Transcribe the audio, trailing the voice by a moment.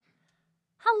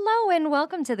Hello and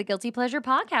welcome to the Guilty Pleasure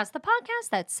Podcast, the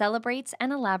podcast that celebrates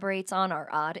and elaborates on our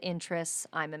odd interests.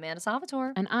 I'm Amanda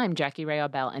Salvatore. And I'm Jackie Ray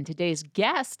Bell, and today's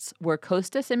guests were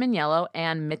Costa Simoniello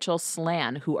and Mitchell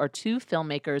Slan, who are two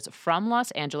filmmakers from Los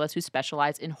Angeles who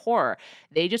specialize in horror.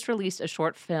 They just released a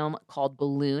short film called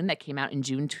Balloon that came out in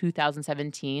June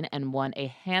 2017 and won a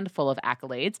handful of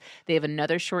accolades. They have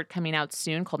another short coming out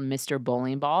soon called Mr.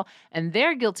 Bowling Ball, and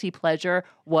their guilty pleasure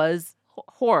was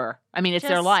horror. I mean, it's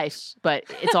their life, but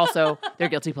it's also their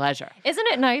guilty pleasure. Isn't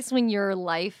it nice when your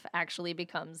life actually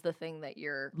becomes the thing that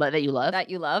you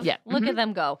love? Yeah. Look at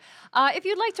them go. If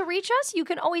you'd like to reach us, you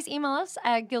can always email us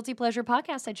at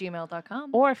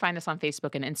guiltypleasurepodcast@gmail.com. Or find us on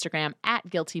Facebook and Instagram at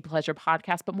Guilty Pleasure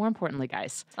Podcast. But more importantly,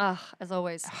 guys, as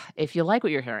always, if you like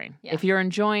what you're hearing, if you're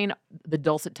enjoying the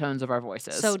dulcet tones of our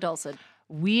voices, so dulcet,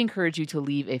 we encourage you to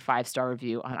leave a 5-star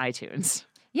review on iTunes.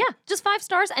 Yeah, just 5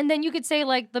 stars, and then you could say,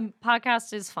 like, the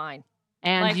podcast is fine.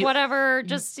 And like, whatever,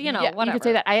 just, whatever. You could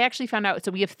say that. I actually found out,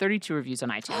 so we have 32 reviews on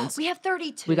iTunes. We have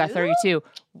 32? We got 32.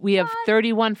 We have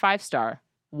 31 5-star,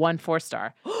 1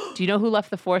 4-star. Do you know who left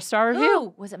the 4-star review?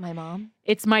 Who? Was it my mom?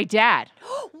 It's my dad.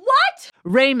 What?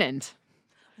 Raymond.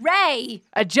 Ray.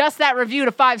 Adjust that review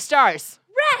to 5 stars.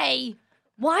 Ray.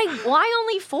 Why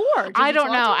only 4? I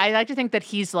don't know. I like to think that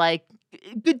he's like,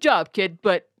 good job, kid,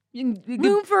 but...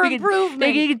 Room for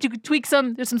improvement. You can tweak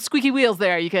some. There's some squeaky wheels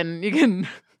there. You can.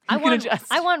 I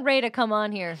want Ray to come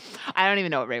on here. I don't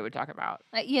even know what Ray would talk about.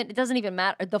 It doesn't even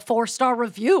matter. The 4-star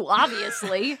review,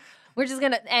 obviously. We're just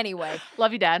gonna anyway.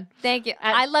 Love you, Dad. Thank you.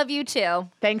 I love you too.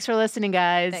 Thanks for listening,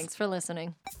 guys. Thanks for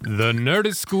listening. The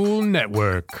Nerdist School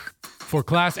Network. For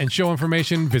class and show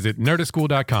information, visit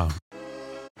nerdistschool.com.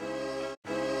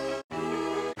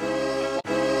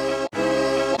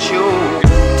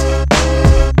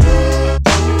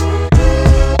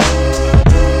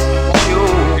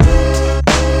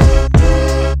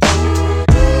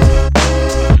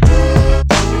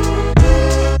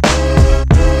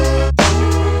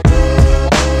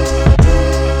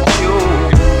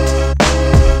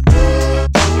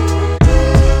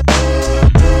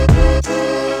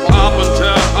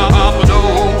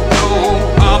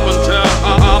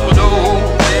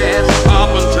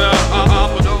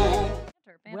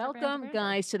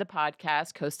 Guys to the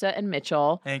podcast, Costa and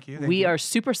Mitchell. Thank you. We are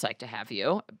super psyched to have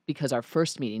you because our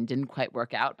first meeting didn't quite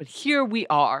work out, but here we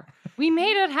are. We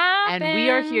made it happen. And we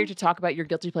are here to talk about your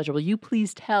guilty pleasure. Will you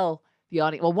please tell the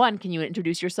audience? Well, one, can you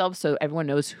introduce yourself so everyone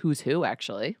knows who's who,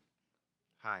 actually?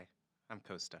 Hi, I'm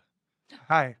Costa.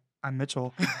 Hi, I'm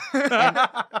Mitchell.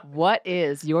 What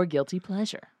is your guilty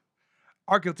pleasure?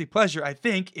 Our guilty pleasure, I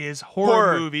think, is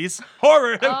horror movies.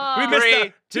 Horror! We missed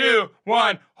 3, 2,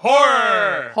 1,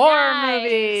 horror! Horror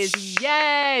movies!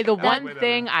 Yay! The one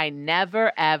thing I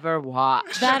never, ever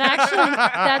watched.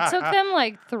 That took them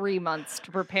like 3 months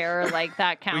to prepare like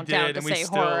that countdown to say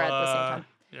horror at the same time.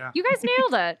 Yeah. You guys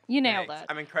nailed it. You nailed it.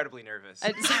 I'm incredibly nervous.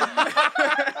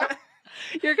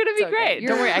 You're going to be great. Okay.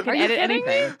 Don't worry, I can edit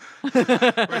anything.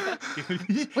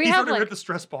 He's have already like, ripped the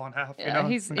stress ball in half. Yeah,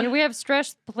 we have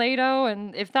stress Play-Doh,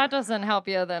 and if that doesn't help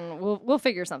you, then we'll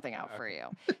figure something out for you.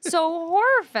 So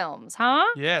horror films, huh?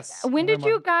 Yes. When did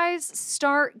you guys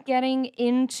start getting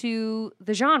into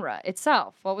the genre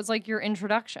itself? What was like your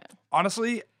introduction?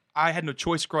 Honestly, I had no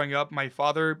choice growing up. My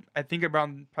father, I think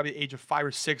around probably the age of 5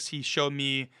 or 6, he showed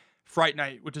me Fright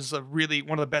Night, which is one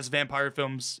of the best vampire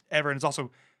films ever, and it's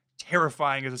also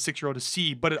terrifying as a 6-year-old to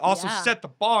see, but it also set the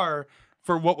bar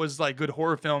for what was like good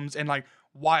horror films and like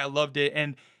why I loved it.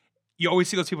 And you always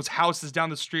see those people's houses down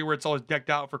the street where it's always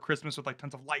decked out for Christmas with like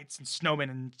tons of lights and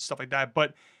snowmen and stuff like that.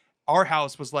 But our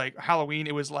house was like Halloween.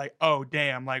 It was like, oh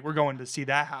damn, like we're going to see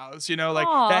that house,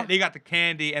 like that. They got the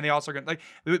candy and they also got like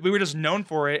we were just known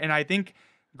for it. And I think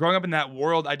growing up in that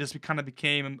world, I just kind of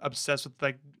became obsessed with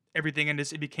like everything, and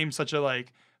it became such a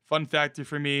like fun factor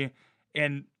for me.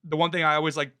 And the one thing I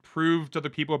always like prove to other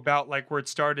people about like where it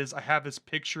started is I have this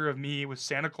picture of me with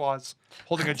Santa Claus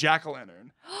holding a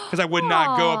jack-o'-lantern because I would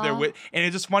not go up there with. And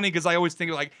it's just funny because I always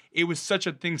think like it was such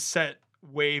a thing set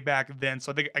way back then.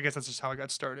 So I guess that's just how I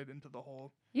got started into the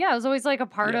whole. Yeah, it was always like a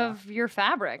part of your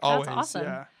fabric. That's always, awesome.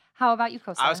 Yeah. How about you,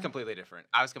 Costa? I was completely different.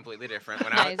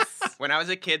 When I was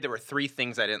a kid, there were 3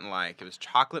 things I didn't like. It was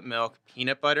chocolate milk,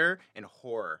 peanut butter, and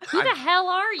horror. Who the hell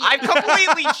are you? I've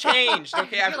completely changed.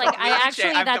 Okay, You're like,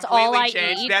 that's all I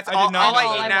eat. That's I all did not I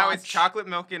know. eat now is chocolate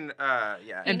milk and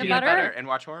peanut butter and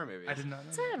watch horror movies. I did not know.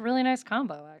 It's a really nice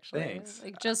combo, actually. Thanks.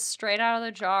 Like just straight out of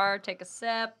the jar, take a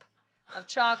sip of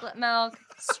chocolate milk,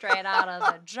 straight out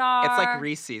of the jar. It's like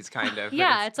Reese's, kind of.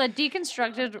 Yeah, it's a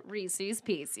deconstructed Reese's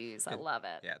Pieces. I love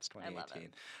it. Yeah, it's 2018.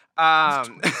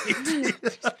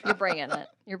 You're bringing it.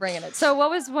 You're bringing it. So what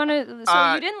was one of?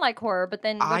 So you didn't like horror, but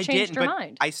then what changed your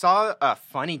mind? I saw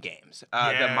Funny Games,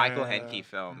 the Michael Yeah. Henke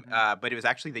film, but it was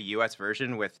actually the U.S.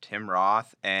 version with Tim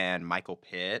Roth and Michael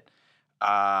Pitt.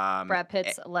 Brad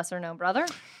Pitt's lesser known brother.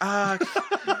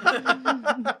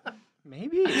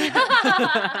 Maybe.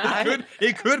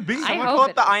 It could be. I Someone hope pull up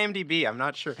it the is. IMDb. I'm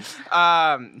not sure.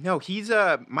 No, he's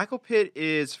Michael Pitt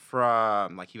is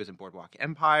from he was in Boardwalk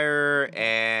Empire,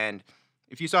 and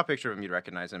if you saw a picture of him, you'd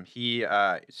recognize him. He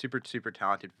super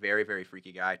talented, very very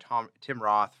freaky guy. Tim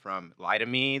Roth from Lie to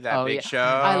Me, that big show.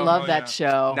 I love that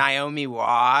show. Naomi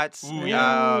Watts. Ooh,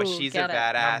 Oh, Ooh, she's a get it.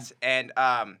 badass. And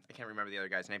I can't remember the other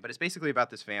guy's name, but it's basically about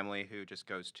this family who just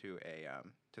goes to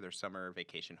to their summer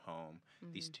vacation home.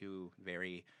 These two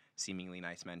very seemingly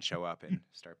nice men show up and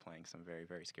start playing some very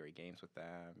very scary games with them.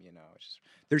 It's just,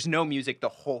 there's no music the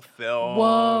whole film.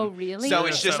 Whoa, really? So Yeah,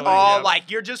 it's just totally, all yeah. like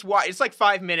you're just it's like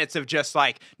 5 minutes of just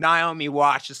like Naomi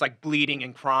Watts just like bleeding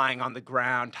and crying on the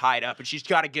ground tied up, and she's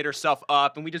got to get herself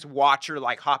up, and we just watch her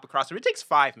like hop across the room. It takes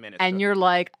 5 minutes. And you're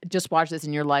like, just watch this,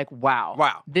 and you're like, wow,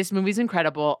 Wow. this movie's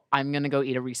incredible. I'm gonna go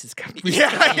eat a Reese's cup.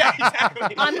 yeah,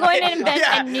 exactly. I'm going to invent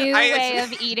Yeah, a new way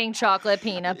of eating chocolate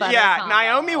peanut butter. combo.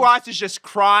 Naomi Watts is just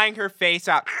crying her face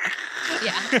out,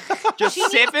 Yeah. just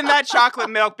sipping that chocolate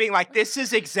milk, being like, "This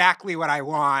is exactly what I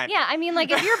want." Yeah, I mean, like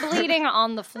if you're bleeding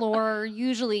on the floor,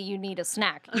 usually you need a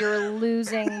snack. You're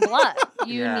losing blood.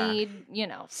 You Yeah. need,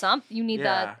 you need Yeah.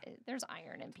 that. There's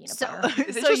iron in peanut butter.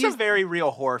 It's just a very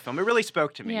real horror film. It really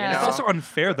spoke to me. Yeah. You It's know? also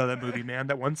unfair though, that movie, man.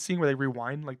 That one scene where they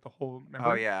rewind like the whole. Remember?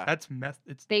 Oh, yeah. That's mess.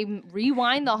 It's They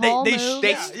rewind the whole they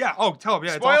movie. yeah. Oh, tell them.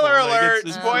 Yeah. it's Spoiler awful. Like, alert,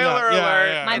 it's spoiler not- yeah, alert.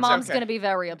 yeah, My It's mom's okay. gonna be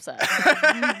very upset.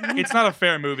 It's not a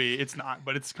fair movie. It's not,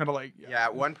 but it's kind of like Yeah,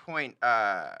 at one point,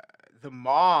 the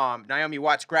mom, Naomi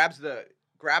Watts, grabs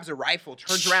a rifle,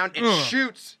 turns around, and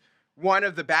shoots one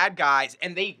of the bad guys,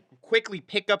 and they quickly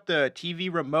pick up the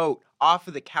TV remote off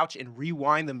of the couch and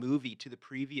rewind the movie to the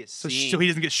previous So, scene. so he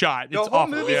doesn't get shot. The It's whole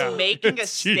awful. movie's yeah. making a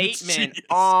It's statement genius.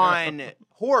 on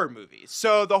horror movies.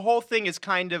 So the whole thing is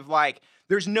kind of like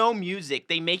there's no music.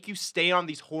 They make you stay on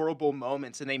these horrible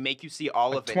moments and they make you see all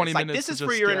Like of it. 20 It's like minutes this to is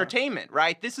for just- your yeah. entertainment,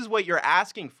 right? This is what you're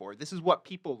asking for. This is what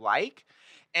people like.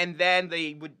 And then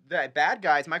the bad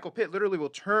guys, Michael Pitt, literally will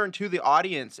turn to the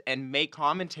audience and make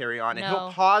commentary on it. No.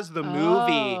 He'll pause the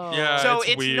movie. Oh. Yeah, So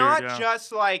it's it's weird, not yeah.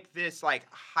 just like this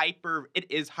it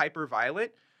is hyper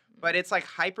violent, but it's like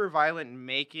hyper violent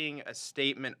making a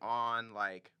statement on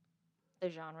like The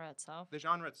genre itself. the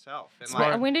genre itself. And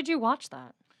Smart. like When did you watch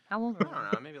that? How old were I you?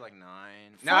 don't know, maybe like 9.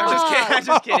 No, I'm just kidding. I'm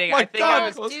just kidding. Oh my I think God, I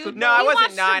was close to- No, I we wasn't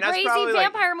watched 9. A I was crazy probably like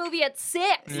vampire movie at 6.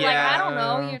 Like I Yeah. don't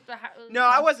know. You have to No,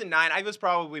 I wasn't 9. I was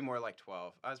probably more like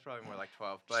 12. I was probably more like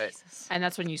 12, but Jesus. And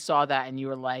that's when you saw that, and you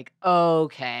were like,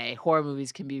 okay, horror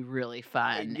movies can be really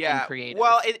fun and creative.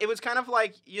 Well, it was kind of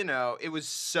like, it was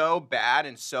so bad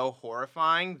and so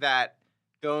horrifying that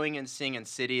going and seeing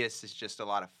Insidious is just a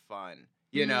lot of fun.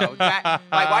 Like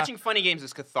watching Funny Games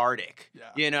is cathartic.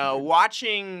 Yeah.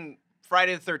 Watching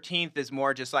Friday the 13th is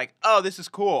more just like, oh, this is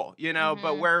cool,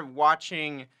 but we're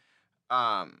watching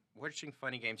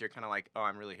Funny Games, you're kind of like, oh,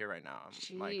 I'm really here right now.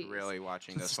 I'm like Jeez. really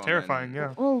watching This this is one. terrifying.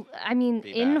 Yeah. Well, I mean,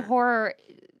 Be in better. horror,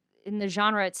 in the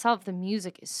genre itself, the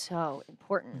music is so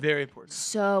important. Very important.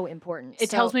 So important. it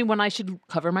tells me when I should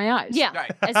cover my eyes. Yeah.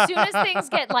 Right. As soon as things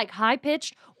get like high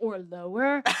pitched or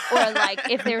lower, or like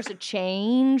if there's a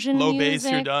change in Low music,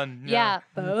 bass, you're done. Yeah.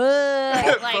 Like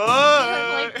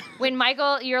when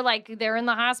Michael, you're like they're in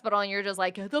the hospital and you're just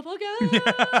like get the fuck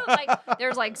out. Like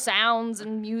there's like sounds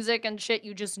and music and shit.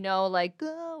 You just know like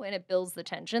go, and it builds the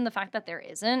tension. The fact that there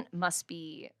isn't must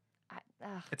be.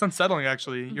 It's unsettling,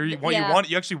 actually. You Yeah. want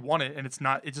it. You actually want it, and it's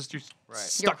not. It's just you're Right.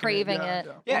 stuck You're in craving Yeah, it.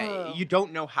 yeah. Yeah, Ugh. you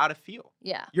don't know how to feel.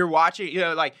 Yeah. You're watching,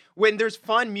 like when there's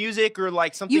fun music or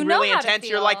like something You know really how to intense,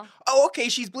 you're like, feel. oh, okay,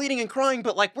 she's bleeding and crying,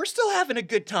 but like we're still having a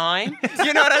good time.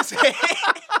 You know what I'm saying?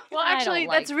 Well, I don't actually,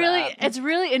 like that's really that. it's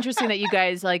really interesting that you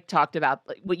guys like talked about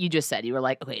like, what you just said. You were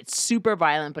like, okay, it's super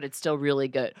violent, but it's still really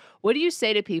good. What do you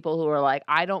say to people who are like,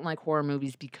 I don't like horror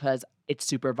movies because it's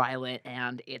super violent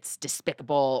and it's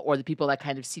despicable, or the people that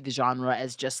kind of see the genre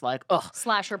as just like, ugh,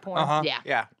 Slasher porn. Uh-huh. yeah.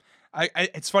 Yeah.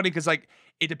 It's funny because like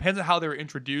it depends on how they were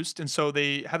introduced, and so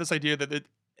they have this idea that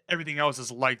everything else is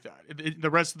like that. The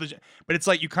rest of but it's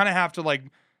like you kind of have to like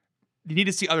you need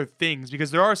to see other things because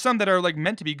there are some that are like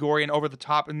meant to be gory and over the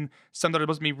top, and some that are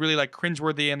supposed to be really like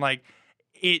cringeworthy and like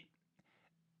it.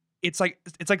 It's like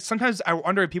sometimes I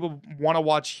wonder if people want to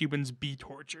watch humans be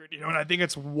tortured, and I think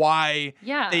it's why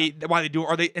Yeah. they do it.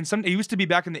 Or they and some it used to be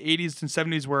back in the 80s and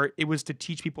 70s where it was to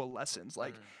teach people lessons,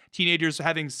 like teenagers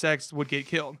having sex would get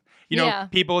killed. you know, Yeah.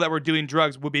 people that were doing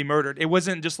drugs would be murdered. It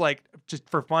wasn't just like just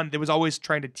for fun. It was always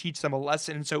trying to teach them a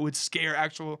lesson, and so it would scare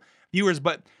actual viewers.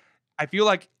 But I feel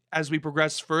like as we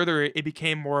progressed further, it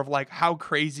became more of like, how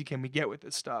crazy can we get with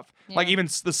this stuff? Like Yeah. even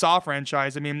the Saw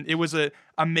franchise. I mean, it was an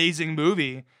amazing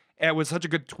movie. And it was such a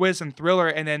good twist and thriller,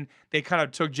 and then they kind of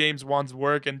took James Wan's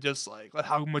work and just like,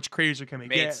 how much crazier can we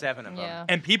Made get? 7 of them. Yeah.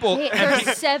 And people, Wait, and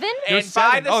there's 7? There's And by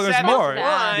seven. the Oh, there's seventh more. one,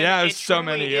 Yeah, there's it so truly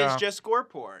many, is yeah. just gore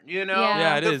porn. You know,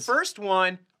 Yeah. it the is. first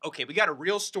one. Okay, we got a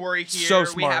real story here. So We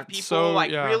smart. have people So,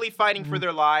 like yeah. really fighting for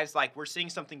their lives. Like we're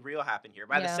seeing something real happen here.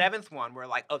 By the Yeah. 7th one, we're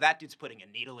like, oh, that dude's putting a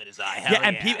needle in his eye. Hell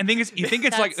yeah, and thing is, you think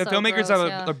it's like the That's so filmmakers gross, are,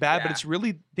 yeah. are bad, but Yeah. it's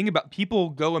really think about people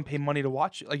go and pay money to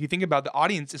watch it. Like you think about the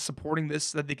audience is supporting this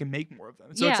so that they can make more of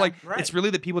them. So Yeah. it's like Right. it's really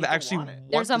the people that People actually want it.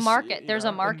 want There's to a see market. it, you There's know?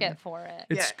 a market And for it.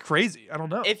 It's Yeah. crazy. I don't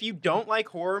know. If you don't like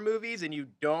horror movies and you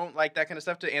don't like that kind of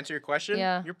stuff, to answer your question,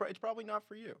 Yeah. it's probably not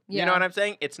for you. Yeah. You know what I'm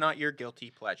saying? It's not your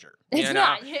guilty pleasure. It's you know?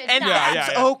 not. It's And not. Yeah,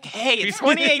 that's yeah. okay. It's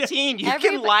 2018. You Every-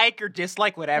 can like or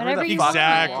dislike whatever Whatever the you fuck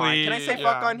want. you want. Can I say Exactly,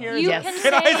 fuck yeah. on here? You Yes. can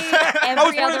Can I say I every was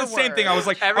wondering other the same thing. I was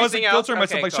like, Everything else? filtering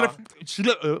myself. Okay, Like, should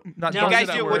have not. Do don't you say guys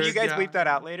that do? Will word. you guys Yeah. bleep that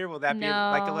out later? Will that be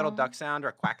like a little No. duck sound or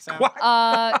a quack sound?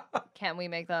 Quack. Can we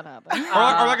make that happen?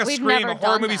 Or like a We've scream, never a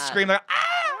horror done movie that. scream, like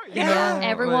you know.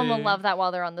 Everyone will like- love that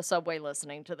while they're on the subway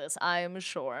listening to this. I'm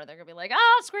sure they're gonna be like,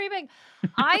 screaming.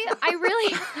 I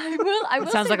really, I will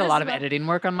It sounds say like a this lot of about- editing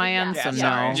work on my end, Yeah. so Yeah,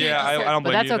 no. sorry. Yeah, I don't But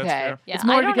blame that's you. okay. fair. Yeah, It's I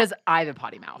more don't- because I have a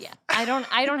potty mouth. Yeah, I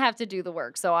don't have to do the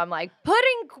work, so I'm like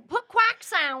put quack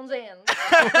sounds in.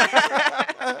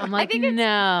 I'm like, think it's-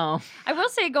 no. I will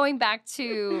say, going back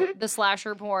to the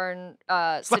slasher porn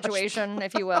situation,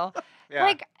 if you will, Yeah.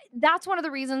 like that's one of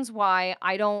the reasons why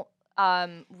I don't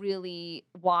really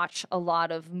watch a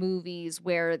lot of movies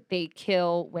where they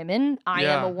kill women. I am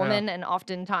Yeah, a yeah. woman, and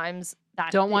oftentimes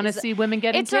that Don't want to is- see women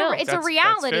getting it's killed. a That's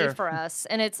reality fair. for us,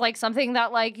 and it's like something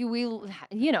that like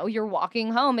you're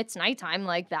walking home, it's nighttime,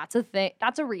 like that's a thing,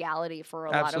 that's a reality for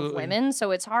a lot of Absolutely. women.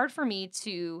 So it's hard for me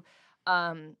to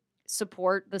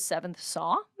support the 7th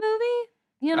Saw movie.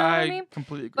 You know what I mean?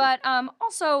 completely agree. But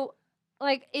also,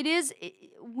 like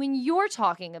when you're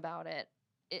talking about it,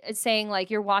 it's saying like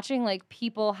you're watching like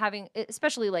people having,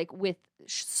 especially like with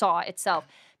Saw itself,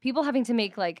 people having to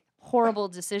make like horrible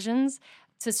decisions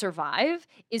to survive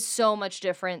is so much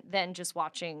different than just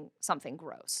watching something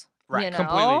gross. Right, You know?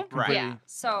 completely, Right. Yeah.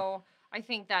 So I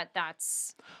think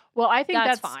that's Well, I think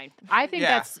that's that's fine. I think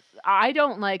Yeah. I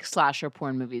don't like slasher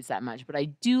porn movies that much, but I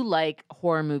do like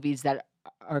horror movies that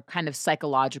are kind of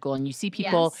psychological and you see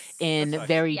people Yes. in That's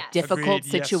very Yes. difficult Agreed,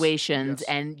 yes, situations yes.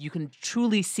 and you can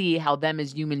truly see how them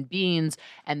as human beings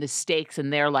and the stakes in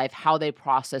their life, how they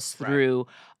process Right. through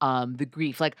the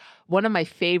grief. Like one of my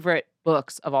favorite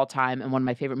books of all time and one of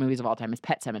my favorite movies of all time is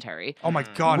Pet Cemetery. oh my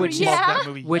god, I Which love is- that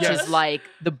movie. Which Yes. is like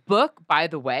the book, by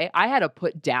the way, I had to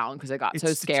put down because it got so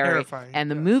It's scary. terrifying, And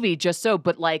the yeah. movie just so,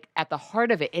 but like at the heart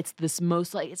of it, it's this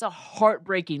most like it's a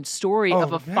heartbreaking story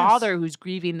of Oh, a yes. father who's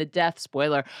grieving the death,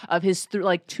 spoiler, of his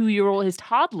 2-year-old, his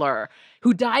toddler,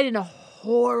 who died in a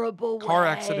horrible car way.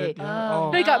 accident. Yeah. Oh,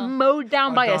 Oh, They got no. mowed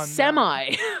down Oh, by a done, yeah.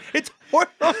 semi. it's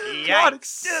horrible. God,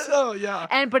 it's Yikes. so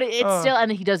yeah. But it's still,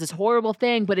 and he does this horrible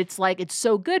thing, but it's like it's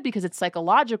so good because it's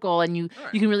psychological, and you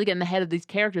can really get in the head of these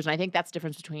characters. And I think that's the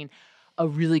difference between a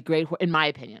really great, in my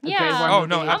opinion, a great Yeah. horror Oh, movie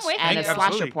no, I'm with and a you. slasher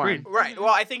Absolutely, porn. agreed. Right.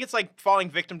 Well, I think it's like falling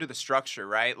victim to the structure,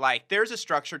 right? Like there's a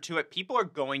structure to it. People are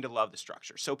going to love the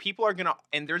structure. So people are going to,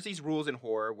 and there's these rules in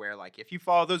horror where like if you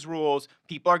follow those rules,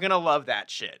 people are going to love that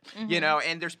shit, you know?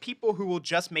 And there's people who will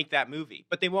just make that movie,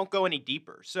 but they won't go any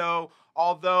deeper. So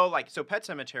although like, so Pet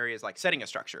Cemetery is like setting a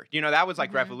structure, you know, that was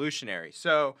like revolutionary.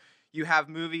 So you have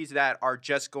movies that are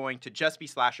just going to just be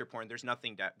slasher porn. There's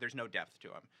nothing, there's no depth to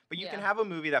them. But you can Yeah. have a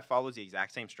movie that follows the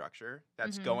exact same structure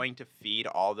that's going to feed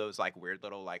all those like weird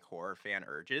little like horror fan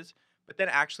urges, but then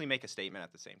actually make a statement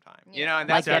at the same time. You know, and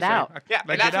Like that's Get Out. Yeah, Like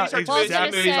and Get Out, that's when you start Well, I was to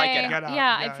gonna movies like say, Get Out.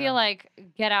 yeah, I Yeah, feel yeah. like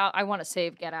Get Out. I want to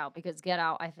save Get Out because Get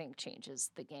Out, I think,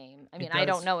 changes the game. I mean, I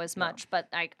does, don't know as yeah. much, but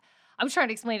like, I was trying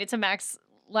to explain it to Max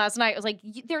last night. I was like,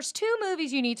 there's 2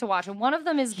 movies you need to watch, and one of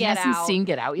them is He Get hasn't Out. seen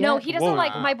Get Out yet. No, he doesn't Whoa.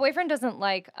 like. Wow. My boyfriend doesn't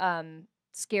like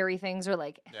scary things, or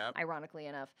like, Yep. ironically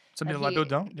enough. Some that people he- like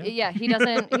don't. Yeah. he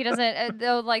doesn't. He doesn't.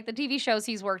 Though, like the TV shows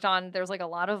he's worked on, there's like a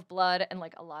lot of blood and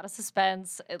like a lot of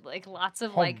suspense, and, like lots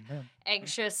of Oh, like man.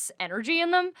 anxious energy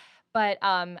in them. But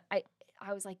I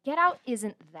was like, Get Out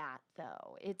isn't that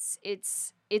though. It's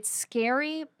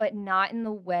scary, but not in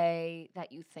the way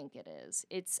that you think it is.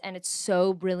 It's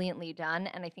so brilliantly done,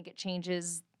 and I think it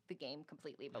changes the game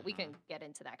completely. But we can get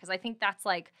into that because I think that's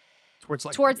like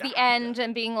towards the end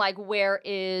and being like, where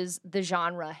is the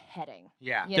genre heading?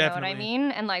 Yeah. You know what I Definitely.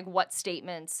 mean? And like, what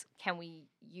statements can we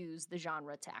use the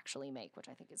genre to actually make, which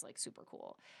I think is like super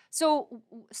cool. So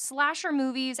slasher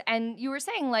movies, and you were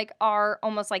saying like are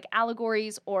almost like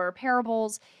allegories or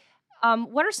parables.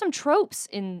 What are some tropes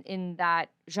in that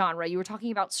genre? You were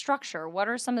talking about structure. What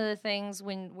are some of the things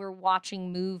when we're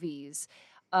watching movies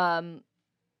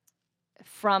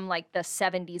from like the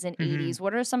 70s and 80s?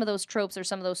 What are some of those tropes or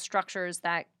some of those structures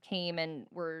that came and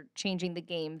were changing the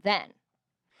game then?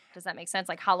 Does that make sense?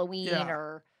 Like Halloween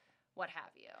or what have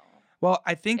you? Well,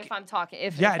 I think If I'm talking,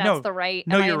 if Yeah, that's no. the right,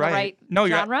 No, am I you're in right. the right No,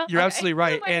 genre? you're absolutely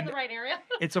right. Am I in And the right area?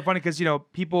 it's so funny because,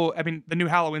 people, I mean, the new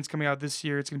Halloween's coming out this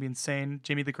year. It's going to be insane.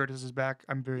 Jamie Lee Curtis is back.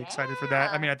 I'm very excited for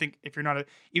that. I mean, I think if you're not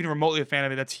even remotely a fan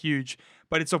of it, that's huge.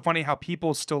 But it's so funny how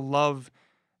people still love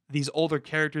these older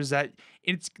characters that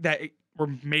were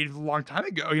made a long time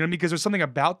ago, because there's something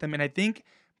about them. And I think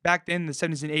back then in the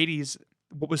 70s and 80s,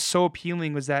 what was so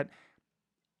appealing was that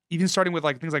even starting with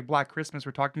like things like Black Christmas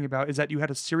we're talking about, is that you had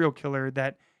a serial killer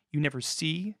that you never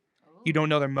see. You don't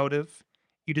know their motive.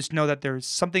 You just know that there's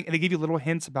something, and they give you little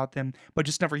hints about them, but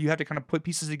just never, you have to kind of put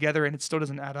pieces together and it still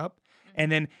doesn't add up. And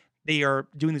then they are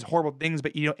doing these horrible things,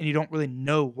 but you don't really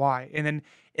know why. And then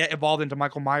it evolved into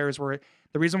Michael Myers, where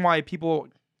the reason why people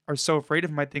are so afraid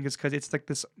of him, I think, is because it's like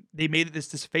this, they made it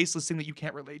this faceless thing that you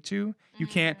can't relate to. You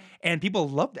can't, and people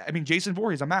love that. I mean, Jason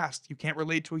Voorhees, a mask. You can't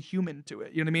relate to a human to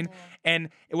it. You know what I mean? And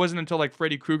it wasn't until like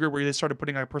Freddy Krueger where they started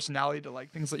putting like personality to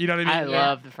like things like, you know what I mean? I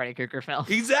love the Freddy Krueger film.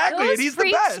 Exactly. Those And he's the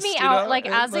freaked best. me you out. know? Like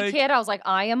And, as a kid, I was like,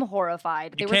 I am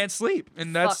horrified. You There was- can't sleep.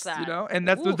 And that's, that. and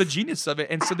that's the Oof. genius of it.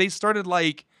 And so they started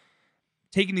like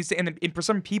taking these, and for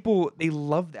some people, they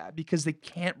love that because they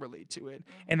can't relate to it.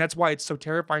 And that's why it's so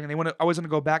terrifying. And they always want to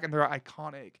go back, and they're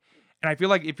iconic. And I feel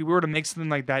like if we were to make something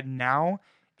like that now,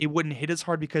 it wouldn't hit as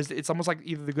hard because it's almost like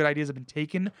either the good ideas have been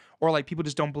taken or like people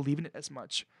just don't believe in it as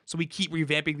much. So we keep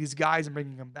revamping these guys and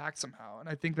bringing them back somehow. And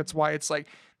I think that's why it's like,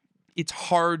 it's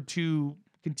hard to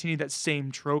continue that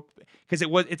same trope because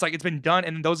it's been done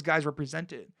and those guys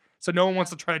represent it. So no one wants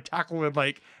to try to tackle it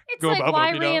like It's go like, above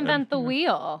why them, you know? reinvent And- the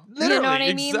wheel? You know Literally, what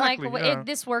I mean? exactly, Like, yeah.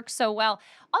 this works so well.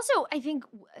 Also, I think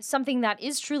something that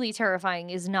is truly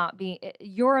terrifying is not being,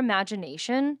 your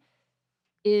imagination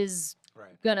is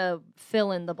Right. gonna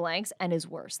fill in the blanks and is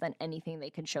worse than anything they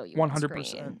can show you on 100%.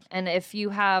 screen. And if you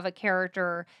have a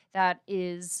character that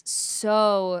is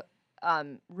so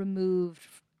removed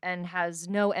and has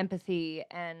no empathy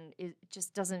and it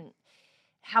just doesn't,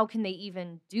 how can they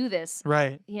even do this?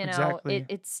 Right. You know, exactly.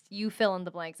 it's you fill in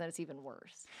the blanks and it's even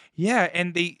worse. Yeah,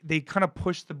 and they kind of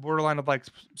push the borderline of like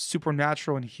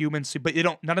supernatural and human, but they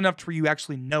don't, not enough to where you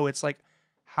actually know. It's like,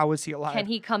 how is he alive? Can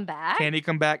he come back? Can he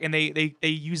come back? And they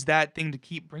use that thing to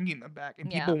keep bringing them back,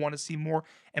 and Yeah. people want to see more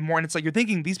and more. And it's like you're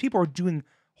thinking these people are doing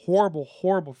horrible,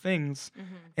 horrible things,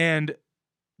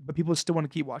 but people still want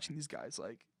to keep watching these guys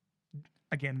like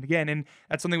again and again. And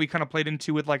that's something we kind of played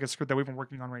into with like a script that we've been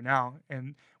working on right now,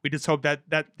 and we just hope that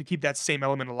to keep that same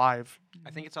element alive.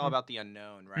 I think it's all about the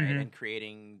unknown, right? And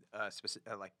creating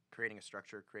creating a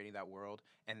structure, creating that world,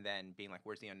 and then being like,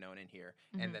 where's the unknown in here?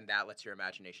 And then that lets your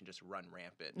imagination just run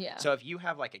rampant. Yeah. So if you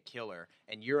have like a killer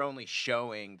and you're only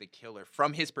showing the killer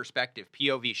from his perspective,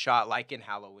 POV shot, like in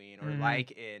Halloween or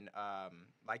like in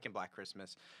Black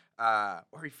Christmas,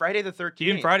 or Friday the 13th.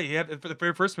 Even Friday, yeah, for the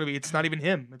very first movie, it's not even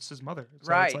him; it's his mother. So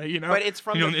Right. it's like, you know, But it's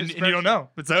from you the don't, and you perspective- don't know.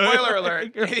 It's Spoiler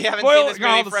alert! If you haven't Spoil- seen this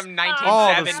all movie the- from all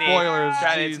the 1970, spoilers,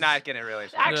 it's jeez. not gonna really.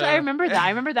 Actually, I remember that. I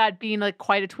remember that being like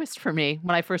quite a twist for me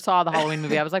when I first saw the Halloween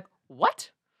movie. I was like, "What?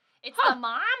 It's the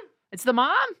mom? It's the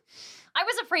mom?" I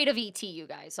was afraid of E.T., you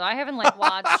guys, so I haven't like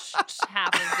watched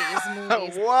half of these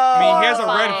movies. Whoa! I mean, he has a red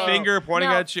Horrifying. finger pointing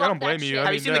No, at you. I don't fuck that blame you. shit. I Have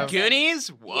mean, you seen no. the Goonies?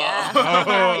 Whoa! Yeah. Oh.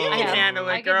 You I can know. handle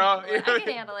I it, girl. I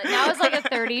can handle it. Now, as like a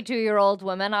 32-year-old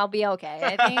woman, I'll be okay.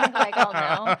 I think, like, I'll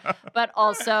know. But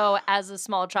also, as a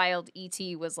small child,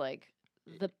 E.T. was like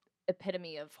the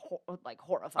epitome of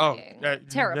horrifying, yeah,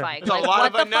 terrifying. There's a Like, lot what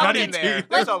of the fuck unknown did- in there. Like,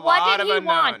 There's a what lot did of he unknown.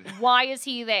 want? Why is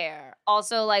he there?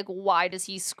 Also, like, why does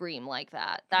he scream like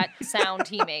that? That sound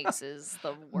he makes is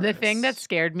the worst. The thing that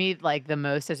scared me like the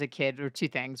most as a kid were two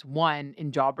things. One,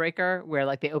 in Jawbreaker, where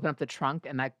like they open up the trunk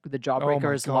and that the Jawbreaker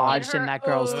my is God. lodged in Her- that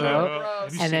girl's oh, throat. gross.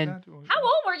 Have you And seen then- that? How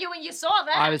old were you when you saw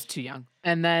that? I was too young.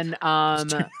 And then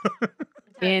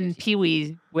in Pee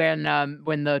Wee, when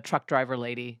the truck driver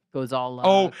lady goes all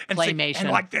and claymation,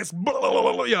 like this. Blah, blah,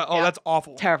 blah, blah. Yeah. Oh, Yeah. that's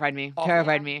awful. terrified me. Awful.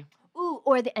 Terrified me. Ooh,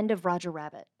 or the end of Roger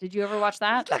Rabbit. Did you ever watch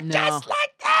that? No. Just like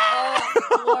that.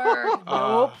 Oh, Lord. Uh,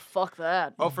 Nope. Fuck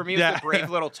that. Oh, for me, it's Yeah. the brave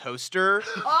little toaster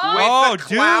Oh, with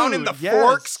the clown dude, and the yes.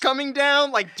 forks coming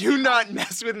down. Like, do not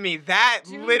mess with me. That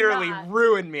Do literally not.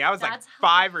 ruined me. I was like That's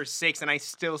 5 or 6, and I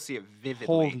still see it vividly.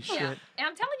 Holy shit. Yeah. And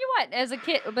I'm telling you what? As a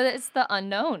kid, but it's the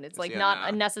unknown. It's like the not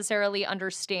unknown. necessarily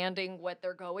understanding what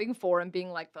they're going for and being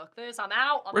like, fuck this, I'm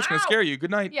out. We're just gonna scare you.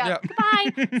 Good night. Yeah,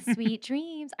 goodbye. Sweet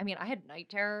dreams. I mean, I had night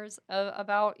terrors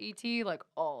about ET like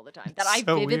all the time that I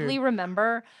So vividly weird.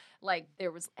 remember. Like there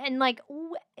was, and like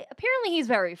apparently he's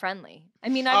very friendly. I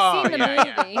mean, I've seen the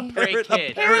movie. Great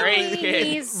kid. Apparently Great kid.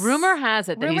 he's Rumor has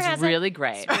it that Rumor he's has it- really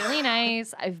great. It's really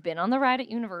nice. I've been on the ride at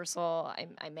Universal.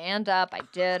 I manned up. I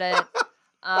did it.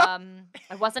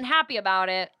 I wasn't happy about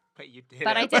it, But you did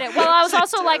but it. I did it. Well, I was You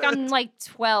also like, did I'm it. like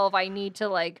 12. I need to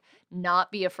like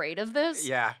not be afraid of this.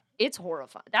 Yeah. It's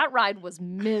horrifying. That ride was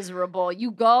miserable. You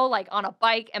go like on a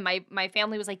bike, and my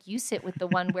family was like, "You sit with the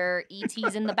one where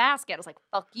ET's in the basket." I was like,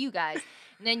 "Fuck you guys."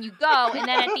 And then you go, and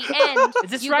then at the end, Is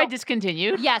this you ride go-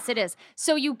 discontinued? Yes, it is.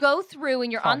 So you go through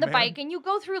and you're Oh, on the man. bike and you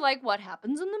go through like what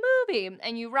happens in the movie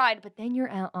and you ride, but then you're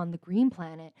out on the Green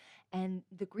Planet, and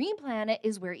the Green Planet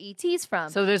is where ET's from.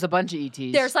 So there's a bunch of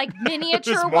ETs. There's like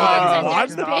miniature There's ones more and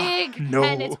than there's one? big No.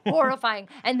 and it's horrifying.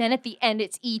 And then at the end,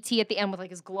 it's ET at the end with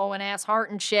like his glowing ass heart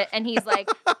and shit. And he's like,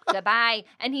 goodbye.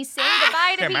 And he's saying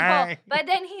goodbye to Goodbye. people. But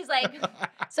then he's like,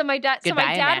 so my dad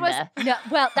Goodbye, was, Amanda. no,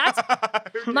 well, that's,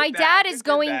 Who my did dad that? is Who did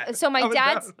going, that? so my was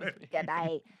dad's, that?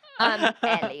 goodbye.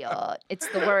 Elliot. It's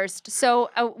the worst. So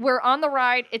we're on the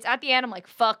ride. It's at the end. I'm like,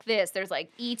 fuck this. There's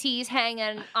like ETs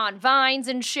hanging on vines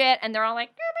and shit. And they're all like,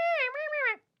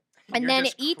 and You're then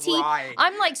just ET, crying.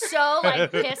 I'm like so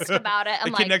like pissed about it. I'm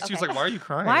The like, kid next to you is okay. like, why are you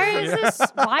crying? Why is Yeah. this?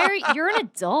 Why are you're an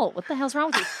adult? What the hell's wrong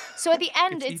with you? So at the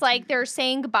end, It's it's E.T.. like they're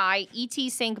saying goodbye.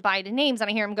 ET's saying goodbye to names, and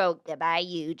I hear him go, "Goodbye,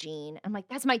 Eugene." I'm like,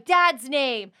 that's my dad's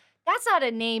name. That's not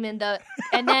a name in the.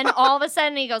 And then all of a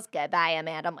sudden he goes, "Goodbye,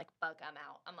 Amanda." I'm like, fuck, I'm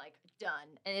out. I'm like, done.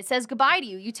 And it says goodbye to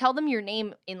you. You tell them your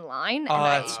name in line. Oh, and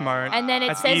that's smart. and then it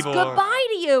That's says evil. goodbye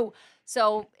to you.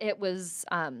 So it was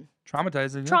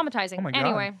Traumatizing. yeah. traumatizing. Oh my God.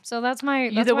 Anyway, so that's my.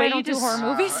 You- That's the why way I you don't do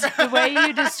horror just- movies. the way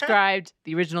you described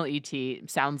the original ET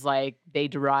sounds like they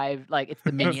derived like it's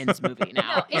the Minions movie now.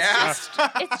 No, it's Yeah. just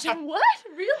it's just what?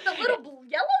 Real the little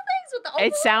yellow things with the It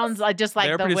overalls? sounds like just like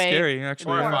They're the pretty way scary,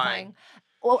 actually. Horrifying. horrifying.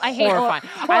 Oh, I hate Horrifying. I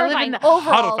live in horrifying the- overalls.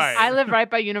 Horrifying. I live right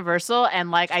by Universal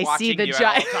and like I see Watching the you at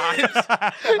giant. all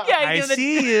times. Yeah, I you know, the-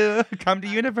 see you. Come to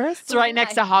Universe. It's right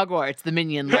next to Hogwarts. The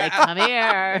Minion like come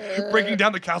here. Breaking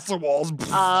down the castle walls.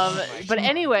 But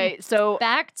anyway, so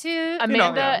Back to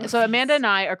Amanda, yeah. so Amanda and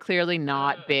I are clearly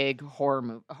not big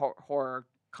horror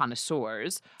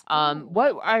connoisseurs.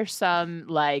 What are some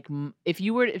like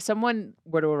if someone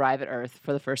were to arrive at Earth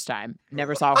for the first time,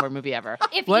 never saw a horror movie ever?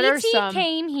 if what are ET some?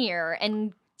 came here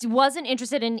and wasn't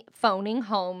interested in phoning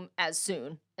home as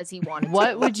soon as he wanted to.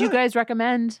 What would you guys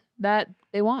recommend that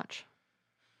they watch?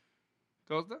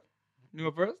 Costa? You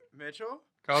go first? Mitchell?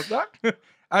 Costa?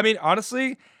 I mean,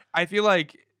 honestly, I feel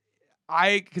like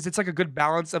because it's like a good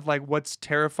balance of like what's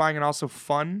terrifying and also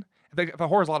fun. I think if a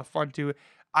horror's a lot of fun too,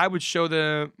 I would show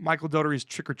the Michael Dougherty's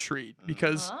Trick or Treat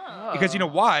because you know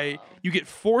why? You get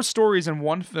 4 stories in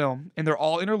one film and they're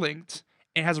all interlinked.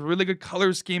 It has a really good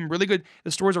color scheme, really good.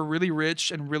 The stories are really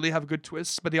rich and really have good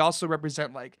twists, but they also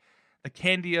represent like the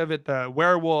candy of it, the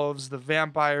werewolves, the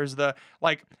vampires, the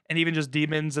like, and even just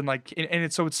demons and like, and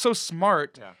it's so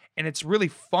smart Yeah. and it's really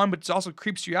fun, but it also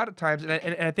creeps you out at times. And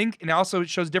I think, and it also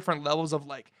shows different levels of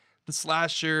like the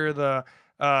slasher, the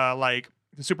like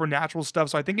the supernatural stuff.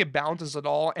 So I think it balances it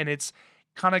all, and it's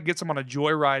kind of gets them on a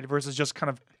joyride versus just kind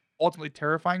of ultimately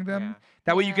terrifying them. Yeah.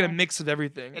 That way you get a Yeah. mix of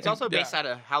everything. It's And- also based out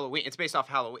of Halloween. It's based off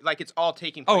Halloween. Like it's all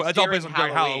taking place. Oh, it's all during based on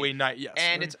during Halloween night. Yes,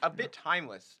 And it's a bit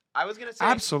timeless. I was gonna say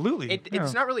absolutely. It's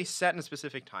yeah. not really set in a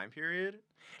specific time period.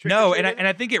 Trick No, or and Treating.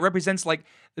 I think it represents like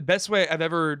the best way I've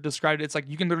ever described it. It's like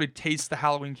you can literally taste the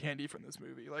Halloween candy from this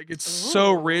movie. Like it's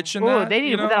so rich in Oh, that. they need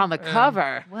you to put that know? on the And-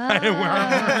 cover.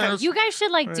 Wow. You guys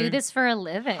should like do Right. this for a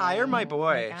living. Hire my Oh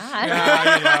boy. God.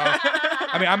 Yeah, you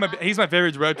know. I mean, he's my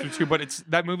favorite director too. But it's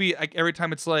that movie. Like every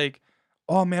time it's like,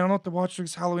 oh man, I don't know what to watch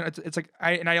next Halloween. It's like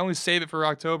I only save it for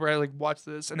October. I like watch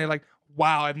this, and they're like,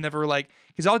 wow, I've never like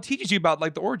because all it teaches you about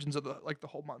like the origins of the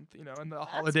whole month, you know, and the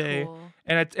holiday. cool.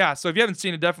 And it's So if you haven't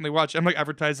seen it, definitely watch it. I'm like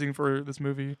advertising for this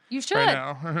movie You should. right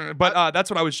now. But that's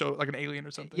what I would show, like an Alien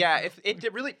or something. Yeah, if it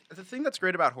did really, the thing that's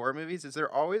great about horror movies is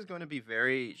they're always going to be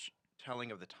very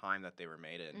telling of the time that they were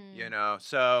made in. You know,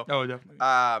 so. Oh, definitely.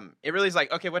 It really is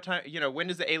like, okay, what time, when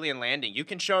is the alien landing? You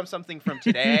can show them something from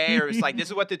today, or it's like, this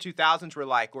is what the 2000s were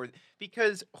like, or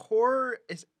because horror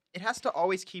is it has to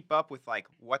always keep up with like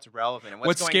what's relevant and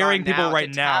What's going scaring on people now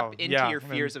right to now. tap into Yeah, your I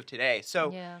fears of today.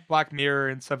 So Yeah. Black Mirror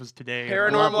and stuff is today.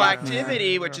 Paranormal Black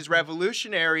Activity, Mirror. which is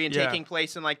revolutionary and Yeah. taking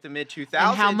place in like the mid 2000s.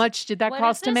 And how much did that What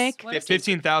cost is to this? make? What is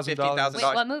 $15,000. Wait,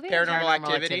 what movie? Paranormal Paranormal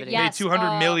Activity. Activity. Yes. Made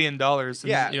 $200 million.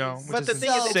 Yeah. You know, which But the is thing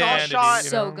is, it's all insanity, shot- you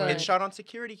So know? good. It's shot on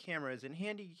security cameras and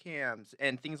handy cams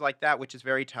and things like that, which is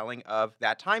very telling of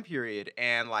that time period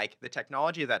and like the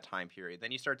technology of that time period.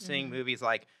 Then you start seeing movies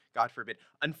like, God forbid,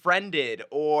 Unfriended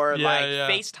or Yeah, like yeah.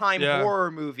 FaceTime Yeah.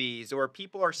 horror movies, or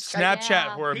people are Snapchat Yeah.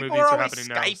 horror people movies are are always happening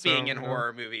now. Skyping so, in you know.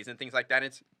 horror movies and things like that.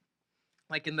 It's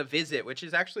like in The Visit, which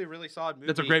is actually a really solid movie.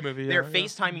 That's a great movie. They're yeah, yeah.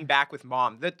 FaceTiming back with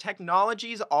mom. The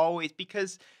technology's always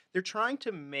because they're trying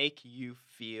to make you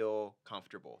feel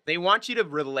comfortable. They want you to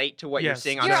relate to what you're Yes.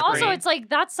 seeing on You're screen. also, it's like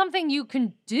that's something you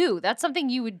can do. That's something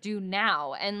you would do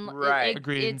now, and Right.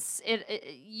 Agreed.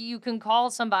 you can call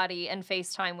somebody and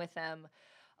FaceTime with them,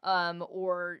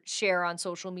 or share on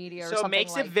social media or so something it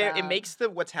makes like it very that. it makes the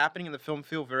what's happening in the film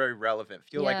feel very relevant.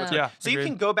 Feel like what's Yeah. Yeah, so you agreed.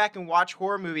 can go back and watch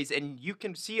horror movies and you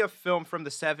can see a film from the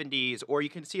 70s or you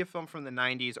can see a film from the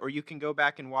 90s or you can go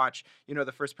back and watch, you know,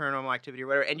 the first Paranormal Activity or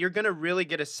whatever, and you're going to really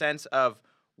get a sense of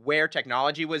where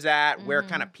technology was at, where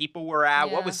kind of people were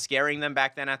at, what Yeah. was scaring them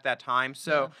back then at that time.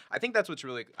 So I think that's one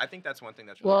thing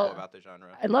that's really Well, cool about the genre.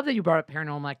 I love that you brought up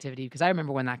Paranormal Activity because I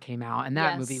remember when that came out and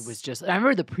that movie Yes. was just. I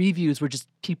remember the previews were just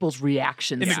people's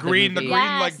reactions. In the to green, the movie.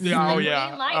 green, like, Yes, oh, the yeah.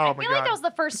 green light. Oh, I my feel like God. that was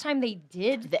the first time they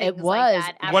did. It things was.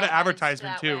 Like that, What an advertised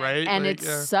advertisement that too, way. right? And Like, it's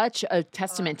yeah. such a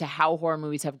testament to how horror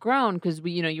movies have grown because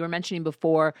you were mentioning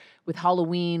before with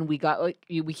Halloween, we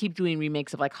keep doing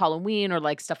remakes of like Halloween or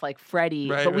like stuff like Freddy,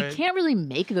 Right, but we right. can't really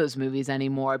make those movies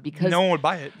anymore because no one would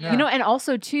buy it. Yeah. you know, and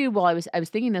also too, while I was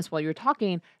thinking this while you were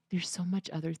talking, there's so much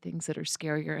other things that are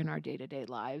scarier in our day-to-day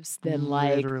lives than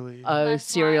like Literally. a That's why,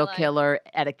 serial like- killer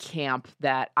at a camp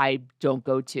that I don't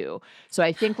go to. So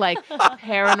I think like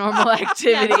Paranormal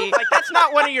Activity. Like that's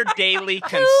not one of your daily Who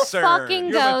concerns. fucking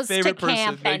You're my goes to favorite person.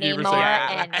 camp Thank you for anymore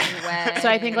saying anyway? So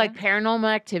I think like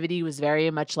Paranormal Activity was very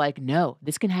much like, no,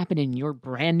 this can happen in your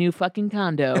brand new fucking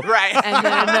condo. Right. And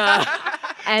then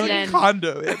and then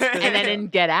condo. and then in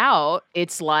Get Out,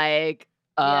 it's like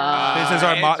Yeah. This is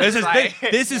our it's this just is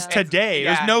like- this is Yeah. know,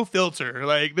 Yeah. There's no filter.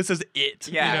 Like this is it.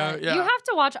 Yeah. You know? You have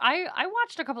to watch. I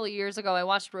watched a couple of years ago. I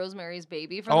watched Rosemary's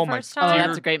Baby for Oh the my first oh, time.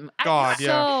 that's a great. God, yeah.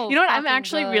 So You know what? I'm fucking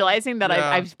actually good. realizing that Yeah.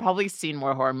 I've probably seen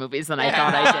more horror movies than I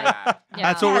thought I did. Yeah. Yeah.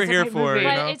 That's what Yeah, we're it's a here great for. movie. You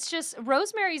But know? it's just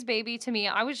Rosemary's Baby to me.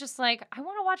 I was just like, I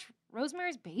want to watch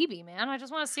Rosemary's Baby, man. I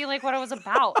just want to see like what it was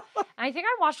about. And I think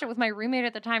I watched it with my roommate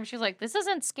at the time. She was like, "This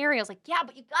isn't scary." I was like, "Yeah,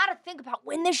 but you got to think about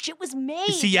when this shit was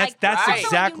made." See, like, that's Right. also,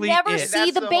 exactly you never it. see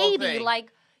That's the the whole baby. thing.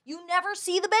 Like you never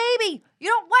see the baby. You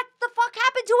don't. What the fuck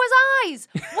happened to his eyes?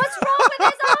 What's wrong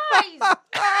with his eyes?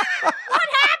 What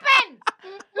happened?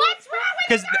 What's wrong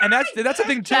with his eyes? And that's the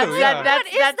thing too. That's, yeah. that's,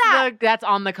 What is that's, that? that's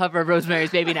on the cover of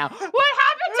Rosemary's Baby now. What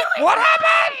happened to his What eyes?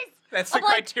 happened? That's the I'm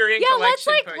like, Criterion yeah, let's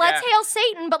Collection. but let's yeah. hail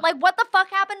Satan, but like, what the fuck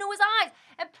happened to his eyes?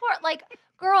 And poor, like,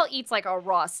 girl eats like a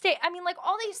raw steak. I mean, like,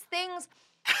 all these things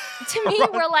to me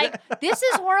were like, this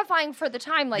is horrifying for the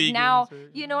time. Like now, Vegans or-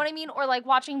 you know what I mean? Or like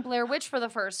watching Blair Witch for the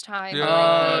first time. Yeah.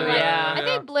 Like, being Oh, like- yeah. I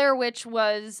think Blair Witch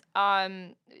was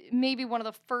maybe one of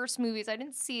the first movies. I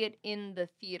didn't see it in the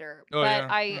theater, Oh, but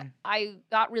yeah. I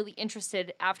got really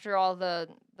interested after all the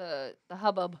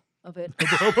hubbub of it.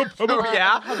 Oh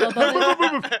yeah.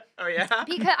 Hubbub of it. Oh yeah.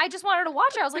 Because I just wanted to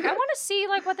watch it. I was like, I want to see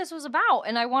like what this was about,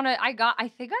 and I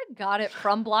think I got it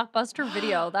from Blockbuster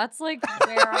Video. That's like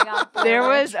where I got. Blair There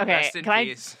Witch. was okay. Rest in Can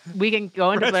peace. we can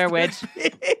go into Blair Witch.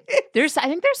 I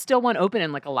think there's still one open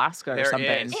in like Alaska or There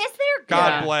something. is. Is there? God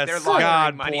Yeah. bless. They're laundering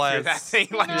God money through that bless. thing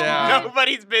like Yeah.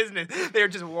 nobody's business. They're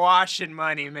just washing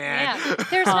money, man. Yeah,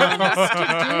 there's nothing else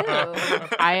to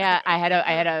do. I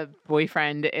had a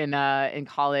boyfriend in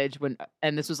college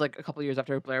and this was like a couple years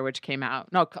after Blair Witch came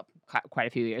out. No, quite a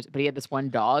few years. But he had this one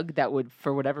dog that would,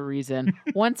 for whatever reason,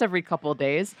 once every couple of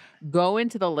days, go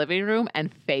into the living room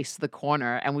and face the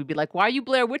corner, and we'd be like, "Why are you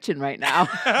Blair Witching right now?"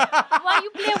 Why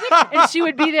you Blair Witch? And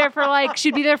she'd be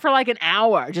there for like an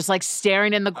hour, just like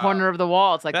staring in the corner of the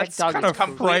wall. It's like That's that dog kind is of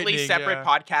Completely frightening, separate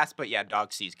yeah. podcast, but yeah,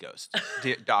 dog sees ghosts. Dog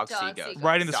see Dog see ghosts. ghosts.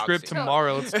 Writing the Dog script see-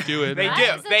 tomorrow. Let's do it. They That do.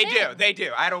 is the They thing. do. They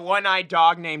do. I had a one-eyed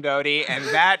dog named Odie, and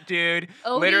that dude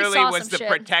Odie literally saw was some the shit.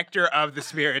 protector of the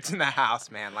spirits in the house,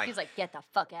 man. Like, He's like, get the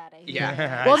fuck out of here.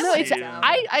 yeah. Well, I no, see it's it.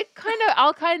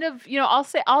 I'll kind of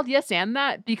I'll yes and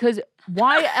that because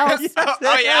why else?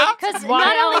 Oh yeah. Because Why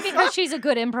not only else? because she's a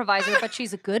good improviser, but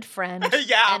she's a good friend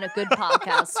Yeah. and a good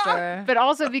podcaster. But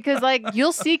also because like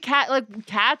you'll see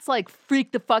cats like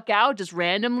freak the fuck out just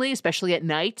randomly, especially at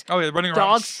night. Oh yeah, running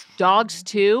around. Dogs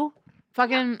too.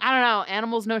 Fucking, I don't know.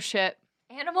 Animals know shit.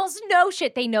 Animals know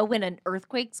shit. They know when an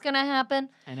earthquake's gonna happen.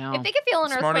 I know. If they can feel an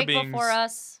Smarter earthquake beings. before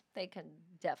us, they can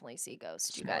definitely see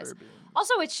ghosts, you guys. Smarter beings.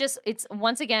 Also, it's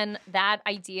once again that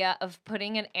idea of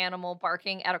putting an animal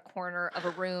barking at a corner of a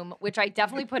room, which I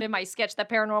definitely put in my sketch, the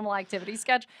Paranormal Activity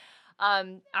sketch.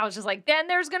 I was just like, then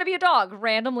there's gonna be a dog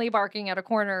randomly barking at a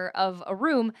corner of a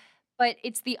room, but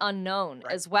it's the unknown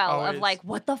as well of Always. like,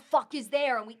 what the fuck is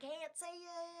there, and we can't say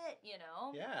it, you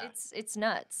know? Yeah. It's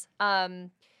nuts.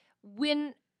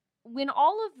 When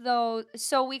all of those,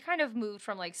 so we kind of moved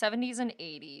from like 70s and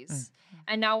 80s,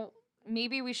 and now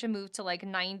maybe we should move to like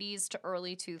 90s to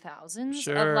early 2000s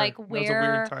Sure. of like That was a where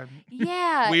weird time.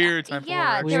 yeah Weird time for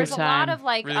yeah horror, there's actually. a lot Weird of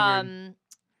like Really weird.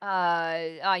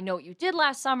 I Know What You Did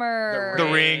Last Summer, The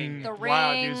The Ring. The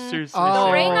Wow, dude, Ring. seriously. Oh.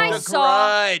 The Ring I The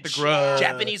saw. Grudge. The Grudge.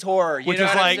 Japanese horror. You Which know is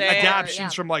what I'm like saying? adaptations Yeah.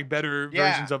 from like better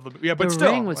Yeah. versions of the but the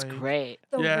still Ring was like, great.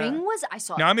 The Yeah. Ring was I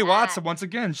saw Naomi that. Watts once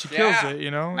again, she kills Yeah. it,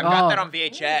 you know? I've got that Oh. on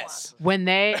VHS. When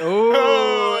they,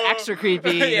 Oh. extra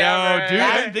creepy. Yeah, Yo, right. dude,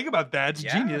 I didn't think about that. It's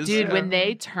Yeah. genius. Dude, Yeah. when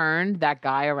they turned that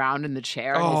guy around in the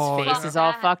chair and Oh, his face Fuck is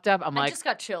all that. fucked up, I'm I like, just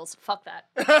got chills. Fuck that.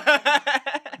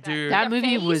 Dude. that The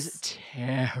movie was face.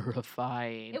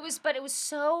 terrifying. But it was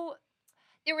so.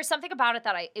 There was something about it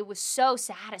that it was so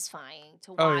satisfying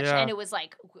to watch, Oh, yeah. and it was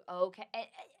like okay.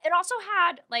 It also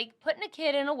had like putting a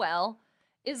kid in a well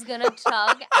is gonna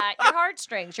tug at your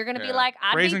heartstrings. You're gonna be Yeah. like,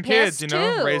 I'd Raising be pissed kids, you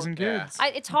know? too. Raising Yeah. kids.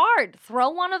 It's hard. Throw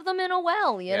one of them in a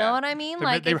well. You Yeah. know what I mean?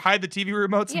 Like They if- hide the TV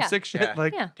remotes Yeah. and sick shit. Yeah.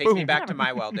 Like, Yeah. Takes me boom. back to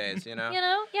my well days, you know? you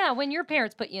know, yeah. When your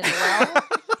parents put you in the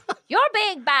well, you're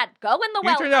being bad. Go in the You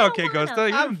well. turned I out don't okay, wanna.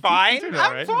 Ghost. You I'm fine. turned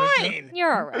out I'm right. Like, fine.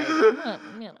 You're all right.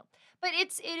 You know. But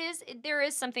there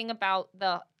is something about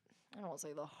I don't want to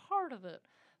say the heart of it,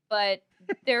 but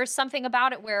there's something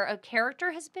about it where a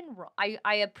character has been wrong.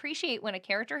 I appreciate when a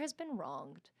character has been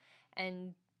wronged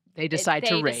and they decide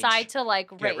to they rage. decide to like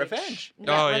Get rage. revenge. Get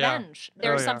Oh, yeah. revenge.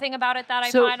 There's yeah. something about it that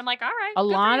I So, find I'm like, all right. a good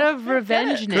for lot you. of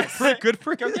revengeness. Good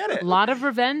for Go you. get A it. lot of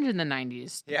revenge in the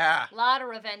 90s. Yeah. A lot of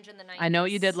revenge in the 90s. I Know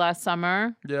What You Did Last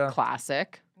Summer. Yeah.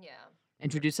 Classic. Yeah.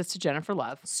 Introduced us to Jennifer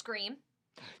Love. Scream.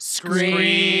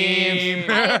 Scream.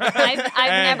 I've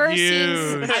never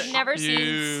seen. Huge. I've never seen.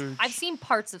 Huge. I've seen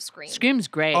parts of Scream. Scream's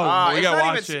great. Oh, Oh, we it's gotta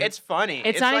not watch even, it. It's funny.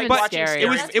 It's not like even watching scary. It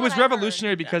was That's it was what I heard.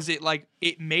 revolutionary because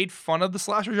it made fun of the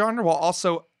slasher genre while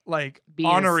also like Being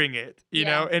a- honoring it, you Yeah.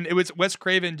 know. And it was Wes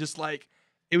Craven just like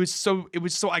it was so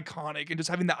iconic and just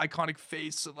having that iconic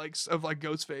face of like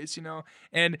Ghostface, you know.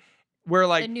 And where The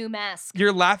like new mask.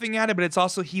 you're laughing at it, but it's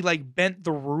also he like bent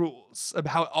the rules of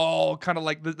how it all kind of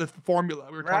like the formula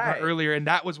we were talking about Right. earlier, and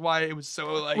that was why it was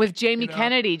so like With Jamie you know.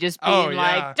 Kennedy just Oh, being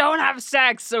yeah. like, don't have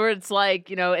sex. Or it's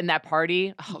like, in that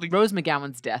party. Oh, Like- Rose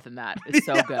McGowan's death in that is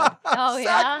so good. Oh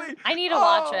yeah, Exactly. I need to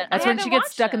watch it. That's I when she haven't gets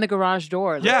watched stuck in the it. garage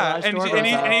door. The Yeah, garage and, door and, goes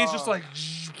he, up. and he's just like,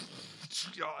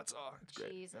 it's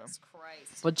great. Jesus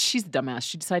Christ. Well, she's a dumbass.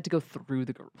 She decided to go through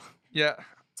the garage. Yeah,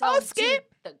 Don't skip.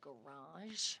 do the garage.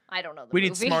 I don't know the we need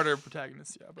movie. smarter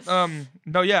protagonists. Yeah, but,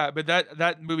 no, yeah, but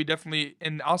that movie definitely,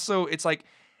 and also it's like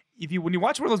when you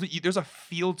watch one of those, there's a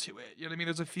feel to it. You know what I mean?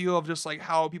 There's a feel of just like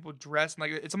how people dress, and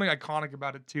like it's something iconic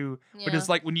about it too. But Yeah. it's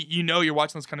like when you're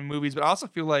watching those kind of movies. But I also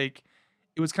feel like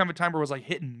it was kind of a time where it was like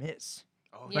hit and miss.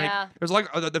 Oh, Yeah. Like, there's like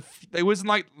it wasn't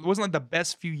like the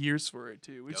best few years for it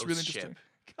too. It's Ghost really Ship. interesting.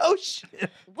 Oh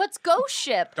shit! What's Ghost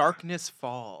Ship? Darkness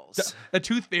Falls. The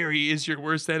Tooth Fairy is your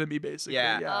worst enemy, basically.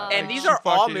 Yeah. Oh. And Like, these she are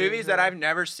all fucking- movies that I've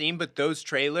never seen, but those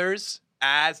trailers,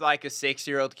 as like a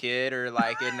 6-year-old kid or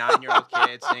like a 9-year-old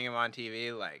kid seeing them on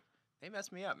TV, like they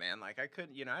messed me up, man. Like I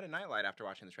couldn't, I had a nightlight after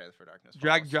watching the trailer for Darkness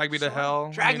Falls. Drag Me to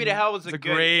Hell. Drag Me to Hell was it's a a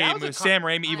good- great that was a movie. con- Sam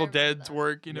Raimi, I Evil remember Dead's that.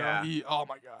 work. You know, Yeah. oh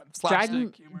my god, Drag,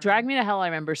 slapstick humor. Drag Me to Hell, I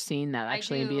remember seeing that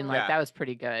actually and being do. like, Yeah. that was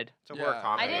pretty good. It's a horror Yeah.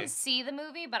 comedy. I didn't see the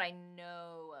movie, but I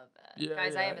know of it. Yeah,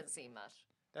 Guys, I yeah. haven't seen much.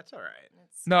 That's all right.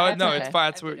 It's- No, That's no, okay. it's fine. I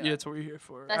That's have to what do yeah, it. that's what we're here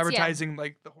for. That's- yeah. Advertising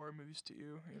like the horror movies to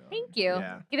you. You know. Thank you.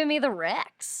 Yeah. Giving me the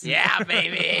Rex. Yeah,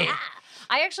 baby. Yeah.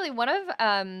 I actually one of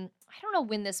I don't know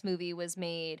when this movie was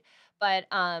made, but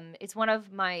it's one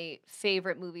of my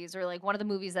favorite movies, or like one of the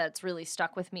movies that's really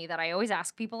stuck with me that I always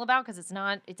ask people about because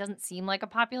it doesn't seem like a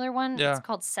popular one. Yeah. It's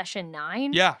called Session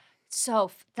 9. Yeah,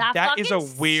 So that That is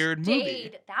fucking a weird movie.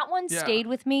 stayed- That one Yeah. stayed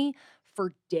with me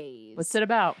for days. What's it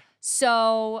about?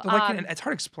 So but like it's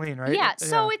hard to explain, right? yeah,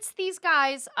 so it's these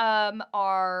guys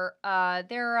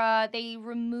they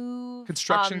remove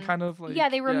construction kind of like yeah,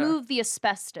 they remove the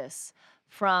asbestos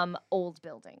from old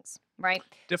buildings, right?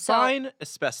 Define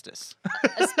asbestos.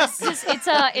 Asbestos, it's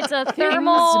a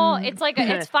thermal, it's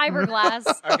fiberglass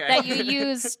Okay. that you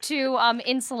use to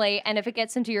insulate, and if it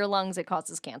gets into your lungs, it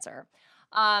causes cancer.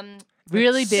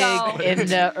 Really big So- in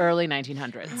the early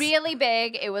 1900s. Really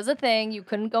big. It was a thing. You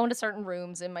couldn't go into certain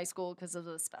rooms in my school because of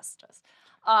the asbestos.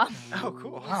 Oh,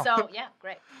 cool. So yeah,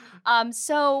 great.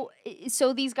 So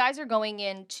these guys are going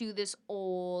into this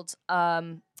old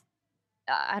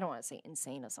I don't want to say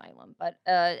insane asylum, but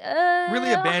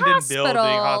Really a abandoned hospital, building,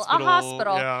 a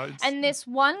hospital. Yeah, it's- And this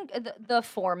one, the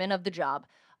foreman of the job,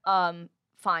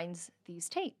 finds these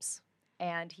tapes,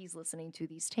 and he's listening to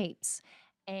these tapes.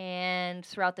 And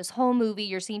throughout this whole movie,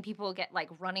 you're seeing people get like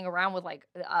running around with like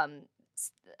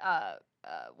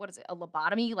what is it, a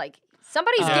lobotomy? Like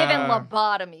somebody's giving Yeah.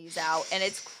 lobotomies out, and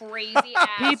it's crazy. Ass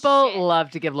People shit.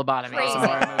 love to give lobotomies. Crazy. in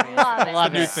horror movies. Love it.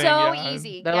 Love new it. thing, So yeah.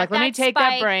 easy. They're Get like, let me take that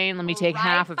spike brain, let me take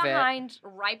half of it.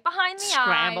 right behind the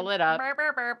Scramble eye. it up. Burp,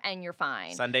 burp, burp, and you're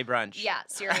fine. Sunday brunch. Yeah,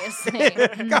 seriously.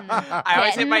 Mhm. I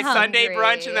always hit my Getting Sunday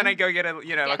brunch and then I hungry. go get a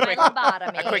Get quick my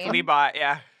lobotomy. a quick Lebot.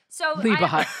 Yeah. So Leave I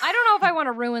behind. don't know if I want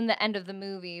to ruin the end of the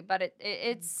movie, but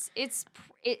it's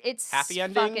Happy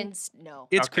ending? fucking no.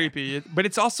 it's Okay. creepy, but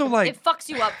it's also like, It fucks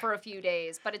you up for a few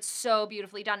days, but it's so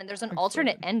beautifully done, and there's an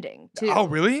alternate ending too. oh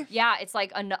really? Yeah, it's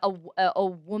like a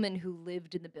woman who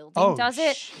lived in the building Oh, does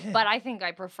it, shit. but I think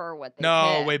I prefer what they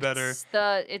No, picked. way better. It's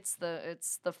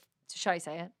the should I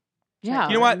say it? Yeah.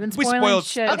 You know what? we've been We spoiling spoiled.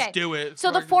 shit. Let's Okay. do it. So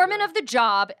the Fuck it, foreman yeah. of the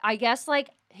job, I guess,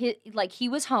 he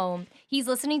was home. He's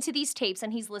listening to these tapes,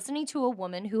 and he's listening to a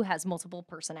woman who has multiple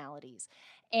personalities.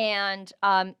 And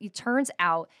it turns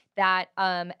out that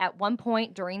at one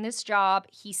point during this job,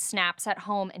 he snaps at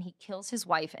home and he kills his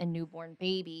wife and newborn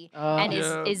baby, and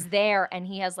Yeah. is there, and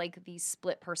he has like these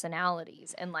split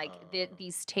personalities, and like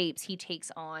these tapes, he takes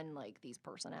on like these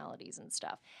personalities and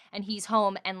stuff. And he's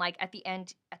home, and like at the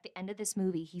end of this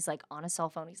movie, he's like on a cell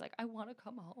phone. He's like, I want to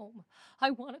come home.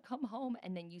 I want to come home.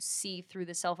 And then you see through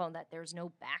the cell phone that there's no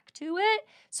back to it.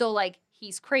 So like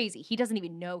he's crazy. He doesn't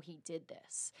even know he did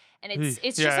this. And it's Eesh.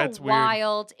 it's Yeah, just it's a weird.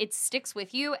 wild. It sticks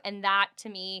with you, and that to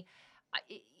me,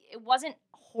 it wasn't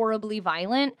horribly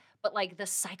violent, but like the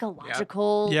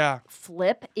psychological Yeah.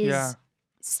 flip is. Yeah.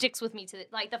 Sticks with me to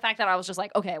like the fact that I was just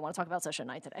like, okay, I want to talk about Session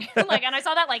Night today. Like, and I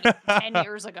saw that like 10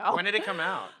 years ago. When did it come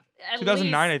out? At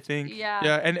 2009, least. I think. Yeah.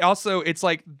 Yeah, and also it's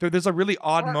like there's a really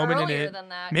odd Or moment in earlier it. than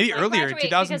that, Maybe 'cause I earlier,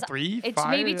 graduated because 2003, It's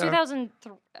maybe 5, yeah.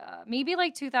 2003, maybe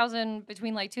like 2000,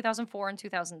 between like 2004 and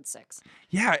 2006.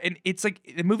 Yeah, and it's like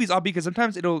the movie's odd because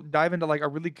sometimes it'll dive into like a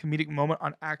really comedic moment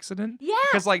on accident. Yeah,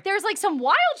 'Cause, like, there's like some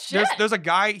wild shit. There's a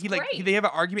guy Great. they have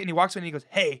an argument and he walks in and he goes,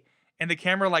 "Hey," and the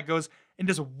camera like goes and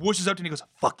just whooshes up to him and he goes,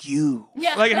 "Fuck you."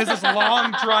 Yeah. Like, and it's this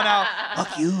long drawn out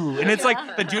 "fuck you," and it's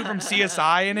like the dude from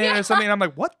CSI in it or something. And I'm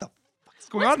like, what the fuck is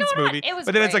going What's on in this going on? movie? It was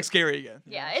but then it's like great. scary again.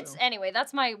 you Yeah, know, it's so. anyway.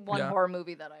 That's my one Yeah. horror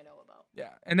movie that I know about. Yeah,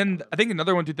 and then I think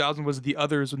another one 2000 was The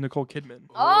Others with Nicole Kidman.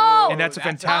 Oh, And that's a a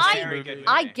fantastic very movie. good movie.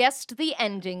 I guessed the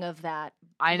ending of that.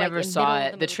 I like, never in saw middle of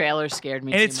it. The movie. trailer scared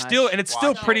me And too it's much. still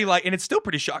still Watch pretty it. like, and it's still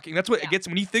pretty shocking. That's what Yeah. it gets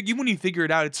when you think, even when you figure it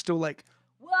out, it's still like.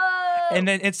 Whoa. And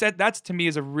then that's to me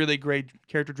is a really great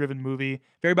character driven movie.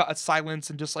 Very about silence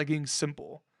and just like being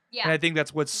simple. yeah, And I think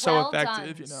that's what's so well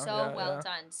effective. done. You know, So yeah, well yeah.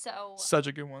 done. So Such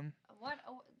a good one. what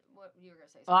you were gonna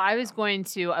say? Well, I something was about. going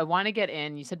to. I want to get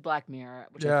in. You said Black Mirror,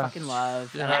 which I Yeah. fucking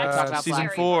love. And I talk about season Black.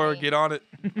 Very 4, funny. get on it.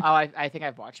 Oh, I think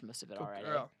I've watched most of it Good already.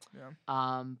 girl.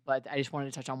 Yeah. But I just wanted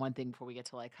to touch on one thing before we get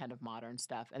to like kind of modern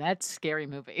stuff, and that's Scary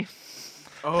Movie.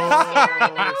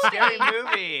 Oh, scary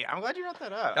movie. I'm glad you brought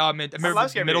that up. Oh man, I remember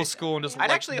love scary middle movies. school and just I'd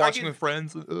like actually watching argue- with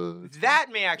friends. That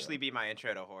may actually be my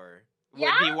intro to horror. Would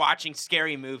Yeah? be watching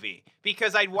Scary Movie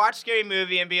because I'd watch Scary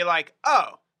Movie and be like,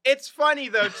 "Oh, it's funny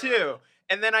though too."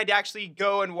 And then I'd actually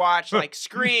go and watch like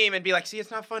Scream and be like, "See,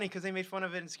 it's not funny because they made fun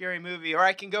of it in Scary Movie." Or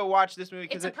I can go watch this movie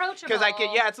It's because approachable. I could.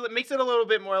 Yeah, it makes it a little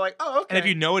bit more like, "Oh, okay." And if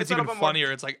you know it, it's a even little bit more-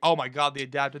 funnier. It's like, oh my god, they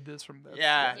adapted this from this.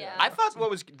 Yeah. Yeah. I thought what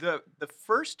was the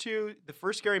first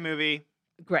Scary Movie,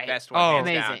 Great. best one. Oh, hands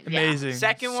down. amazing. Yeah. Amazing.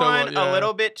 Second So, one, yeah. a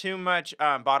little bit too much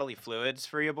bodily fluids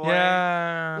for you, boy.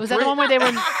 Yeah. Was that the one where they were?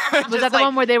 Was that the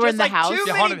one where they were in the house? Too The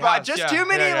many, haunted house, just yeah. too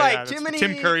many, Yeah, yeah, like yeah, too that's- many.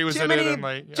 Tim Curry was too in many, it and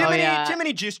like too Oh, many, yeah. too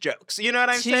many juice jokes. You know what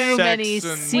I'm Too saying? many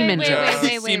Sex and- semen wait, jokes.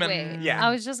 wait, wait, Semen. wait. Yeah. I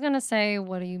was just gonna say,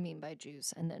 what do you mean by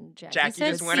juice? And then Jackie Jackie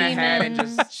just said went ahead and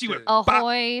semen. just She went bop,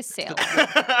 Ahoy, sailor.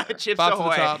 Chips bop to the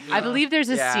ahoy. top. I believe there's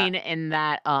a Yeah. scene in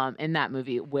that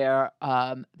movie where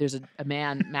there's a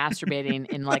man masturbating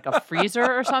in like a freezer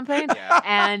or something, Yeah.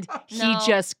 and he No.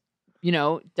 just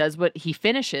does what he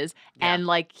finishes, Yeah. and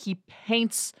like he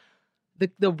paints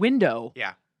the window.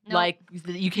 Yeah. No. Like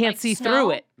you can't Like see snow?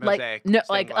 through it, Mosaic like no, stained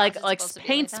like glass. Is it supposed to be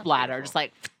paint like that? splatter, just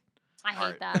like I hate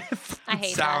art. that. I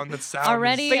hate sound. that. That sound.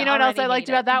 Already- But you know what else I already liked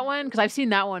hate about it. that one? Because I've seen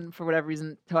that one for whatever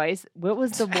reason twice. What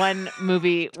was the one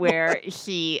movie where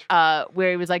he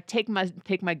was like, take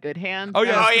my good hand? Oh,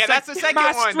 yeah. Oh yeah, that's the second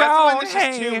My one. That's the strong one that's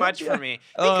just too hand. much for me.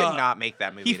 They Uh, could not make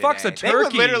that movie. he fucks a today. They would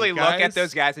turkey, literally look guys. at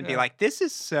those guys and be Yeah. like, "This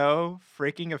is so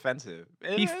freaking offensive."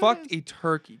 He fucked a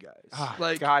turkey, guys. Ah,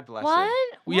 like God bless What?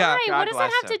 him. Yeah, Why? God What does that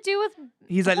bless have him. to do with?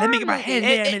 he's like, let me get my horror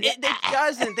hand movies? in. It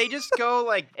doesn't. They just go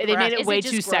like. They made crap. it Is way it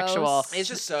too just sexual. gross? It's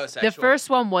just so sexual. The first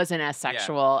one wasn't as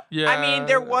sexual. Yeah. I mean,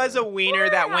 there was a wiener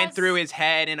that went Yes. through his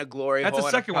head in a glory That's hole. the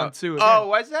in a second one, pub. too, Oh, again.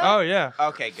 was that? Oh yeah.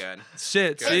 Okay, good.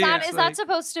 Shit. Is See, Is it's that like-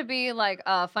 supposed to be like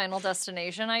a Final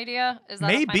Destination idea? Is that a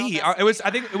maybe Final it was? I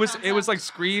think Destination it was like concept?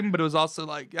 Scream, but it was also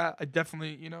like I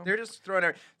definitely They're just throwing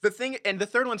out the thing, and the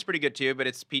third one's pretty good too. But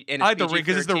it's I like the ring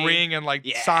because it's the PG-13. ring and like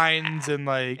Yeah. signs and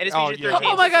like And it's oh PG-13. yeah.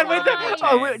 Oh my god, wait,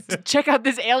 Right. check out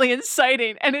this alien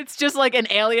sighting. And it's just like an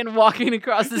alien walking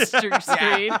across the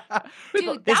screen.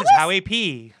 Dude, This that is how was- we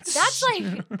pee. That's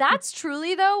like that's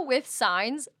truly though with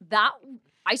signs that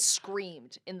I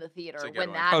screamed in the theater It's a good when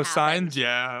one. that Oh, happened. signs,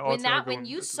 yeah. Oh, When it's another that good when one.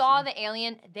 you That's a saw sign. the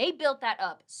alien, they built that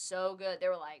up so good. They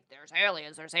were like, "There's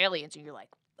aliens, and you're like,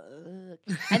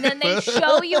 "Fuck!" And then they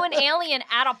show you an alien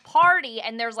at a party,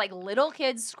 and there's like little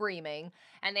kids screaming,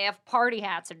 and they have party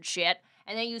hats and shit,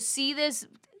 and then you see this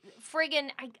friggin'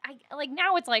 I like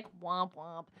now it's like womp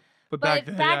womp, but but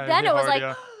back then yeah, it was hard, like.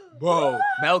 yeah. Whoa,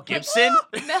 Mel Gibson.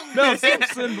 Mel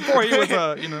Simpson before he was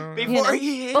Before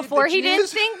he hated Before the he didn't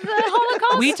Jews. think the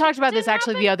Holocaust. We talked about this didn't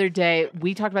actually the other day.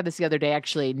 We talked about this the other day,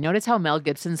 actually. Notice how Mel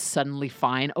Gibson's suddenly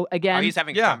fine again? Oh, he's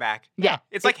having Yeah. a comeback. Yeah.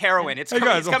 It's like heroin. It's Hey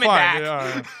coming, guys, it's I'm coming fine.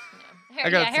 back. Yeah. I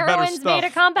got yeah, some better heroin's made a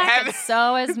stuff. comeback, and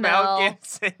so is Mel Mel.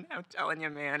 Gibson. I'm telling you,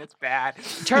 man, it's bad.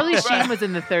 Charlie Sheen was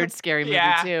in the third scary movie,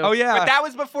 Yeah. too. Oh yeah. But that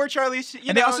was before Charlie.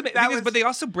 And they also, but they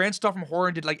also branched off from horror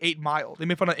and did like 8 Mile. They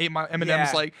made fun of 8 Mile. Eminem's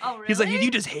Yeah. like, Oh, he's like, really?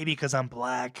 you just hate me because I'm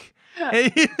black. See,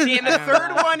 and the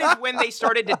third one is when they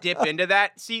started to dip into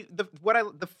that. See, the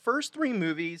first 3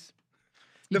 movies.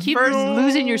 You The keep first-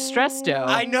 losing your stress, Doe.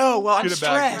 I know. Well, I'm Get it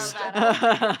back.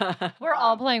 stressed. We're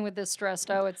all playing with this stress,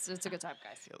 though. It's a good time,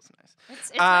 guys. Feels nice.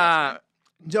 It's nice.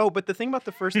 No, but the thing about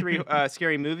the first 3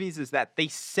 scary movies is that they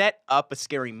set up a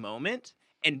scary moment.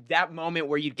 And that moment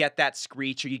where you get that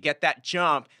screech or you get that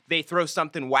jump, they throw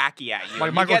something wacky at you. Like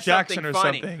You Michael get Jackson or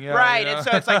funny. something, yeah, right. yeah. And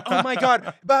so it's like, oh my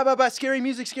God, bah, bah, bah, scary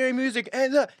music.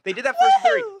 And they did that first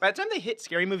 3. By the time they hit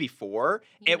Scary Movie 4,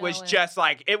 You it was know it. just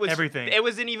like, it was Everything. It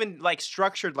wasn't even like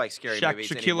structured like scary movies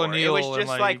Shaquille anymore. It was O'Neal just and,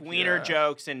 like like, wiener yeah.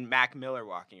 jokes and Mac Miller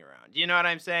walking around. You know what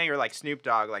I'm saying? Or like Snoop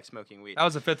Dogg like smoking weed. That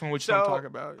was the 5th one, which don't So- talk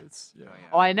about. It's yeah.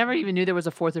 Oh, I never even knew there was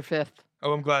a 4th or 5th.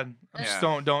 Oh, I'm glad. Yeah. Just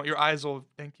don't. Your eyes will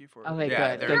thank you for it. Okay,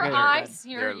 Yeah, good. they're- good, Your good, good. eyes,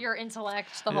 They're- your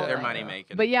intellect, the Yeah. whole They're thing. money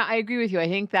making. But yeah, I agree with you. I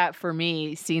think that for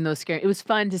me, seeing those scary, it was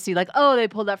fun to see like, oh, they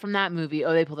pulled that from that movie.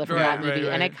 Oh, they pulled that from Right, that right, movie,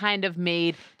 and right. it kind of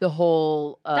made the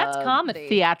whole That's comedy.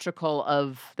 theatrical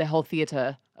of the whole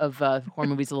theater of horror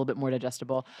movies a little bit more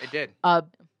digestible. It did.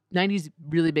 90s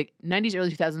really big, 90s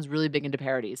early 2000s really big into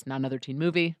parodies. Not another teen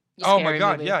movie. Oh my Scary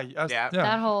God, movie. yeah. Yeah.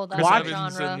 That whole that Chris whole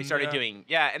Evans genre. and- They started Yeah. doing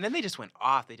and then they just went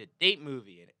off. They did date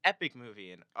movie and epic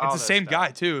movie and all It's the that same stuff.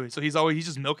 guy too, so he's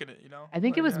just milking it, you know. I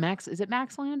think it Like, was yeah. Max. Is it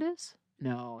Max Landis?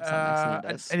 No, it's not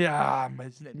Max Landis. Yeah, but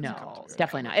his name doesn't come No, to it's me.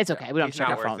 definitely not. It's okay. We don't He's check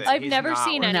not our worth phones. it. I've He's never not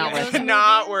seen worth any of it. those It's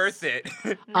not movies. worth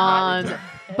it.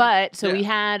 But so Yeah. we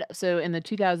had in the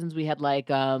 2000s we had like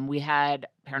we had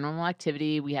Paranormal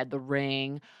Activity, we had The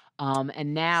Ring,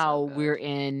 and now good. we're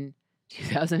in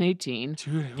 2018.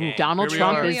 Dude, Yeah. Donald Here we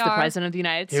Trump are. is Here the we are. president of the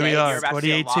United Here we States. are. You're about to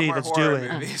see a lot 2018, more let's horror do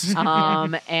it.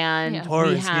 movies. And Yeah. Horror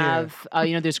we is here. have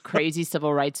there's crazy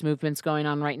civil rights movements going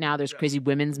on right now. There's crazy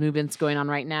women's movements going on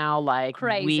right now. Like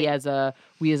Crazy. we as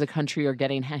a country are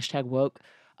getting #woke.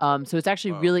 So it's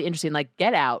actually Whoa. really interesting. Like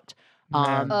Get Out.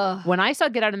 Man. Ugh. When I saw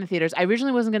Get Out in the theaters, I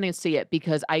originally wasn't going to see it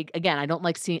because I don't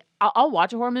like seeing. I'll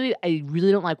watch a horror movie. I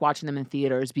really don't like watching them in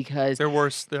theaters because They're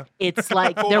worse. The it's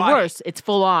like Full they're on. worse. It's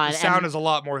full on. sound and is a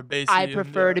lot more bassy. I and,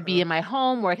 prefer to yeah, be in my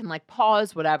home where I can like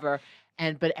pause, whatever.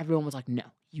 But everyone was like, "No,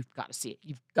 you've got to see it.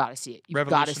 You've got to see it. You've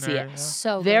got to see revolutionary, it." yeah.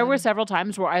 So There were good. several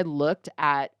times where I looked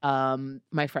at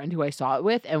my friend who I saw it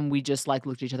with, and we just like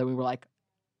looked at each other. We were like,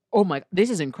 "Oh my, this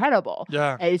is incredible!"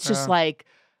 Yeah, And it's just yeah. like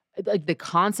the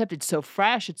concept. It's so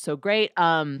fresh. It's so great.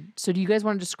 So do you guys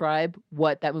want to describe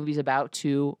what that movie's about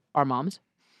to our moms?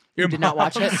 Your did not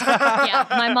watch it? mom's- Yeah,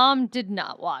 my mom did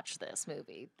not watch this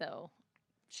movie, though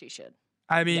she should.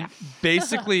 I mean, Yeah.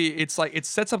 basically, it's like it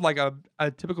sets up like a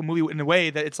typical movie in a way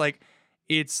that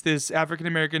it's this African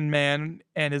American man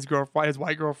and his girlfriend, his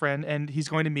white girlfriend, and he's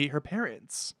going to meet her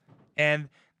parents. And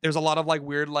there's a lot of like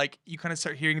weird, like you kind of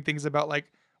start hearing things about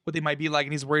like what they might be like,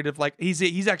 and he's worried of like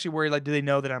he's actually worried like, do they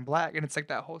know that I'm black? And it's like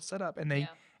that whole setup, and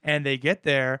they get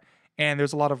there, and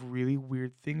there's a lot of really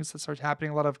weird things that start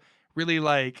happening, a lot of really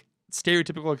like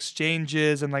stereotypical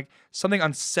exchanges, and like something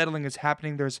unsettling is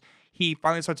happening. He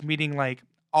finally starts meeting like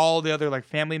all the other like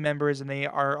family members, and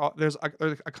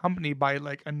they're accompanied by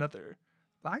like another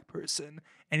black person,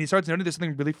 and he starts noting there's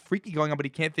something really freaky going on, but he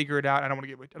can't figure it out. I don't want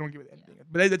to give it anything,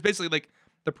 but that's basically like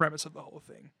the premise of the whole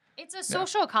thing. It's a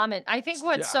social comment. I think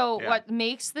what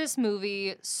makes this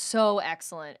movie so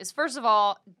excellent is, first of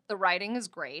all, the writing is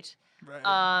great.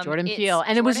 Right. Jordan Peele,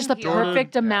 and it was just the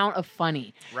perfect amount of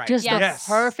funny, Right. just Yes.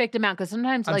 the perfect amount. Because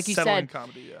sometimes, like you Unsettling said,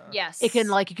 comedy. Yeah. Yes. it can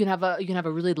like you can have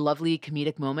a really lovely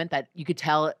comedic moment that you could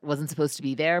tell it wasn't supposed to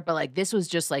be there, but like this was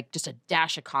just a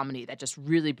dash of comedy that just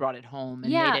really brought it home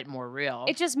and made it more real.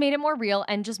 It just made it more real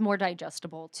and just more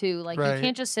digestible too. Like Right. you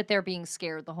can't just sit there being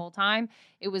scared the whole time.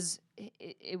 It was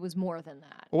more than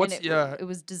that. What's- And it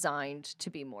was designed to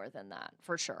be more than that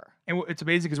for sure. And it's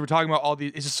amazing because we're talking about all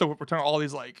these. It's just so we're talking about all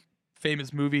these like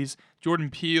famous movies. Jordan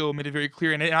Peele made it very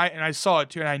clear, and I saw it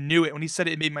too, and I knew it when he said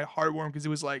it. It made my heart warm because it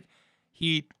was like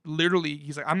he's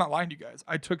like, I'm not lying to you guys.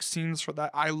 I took scenes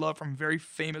that I love from very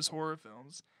famous horror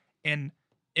films and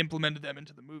implemented them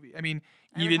into the movie. I mean,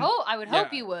 I would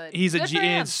hope you would. He's Good a for him.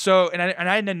 genius. So, and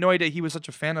I had no idea he was such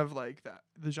a fan of like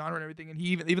the genre and everything. And he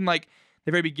even like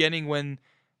the very beginning when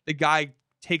the guy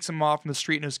takes him off in the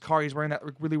street in his car, he's wearing that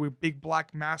really big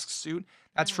black mask suit.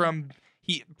 That's from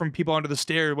People Under the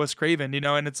Stairs, Wes Craven,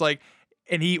 and it's like,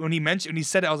 and when he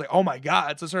said it, I was like, oh my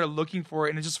God. So I started looking for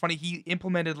it, and it's just funny. He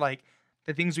implemented like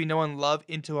the things we know and love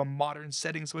into a modern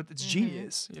setting, so it's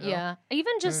genius. Yeah,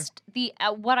 even just the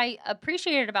what I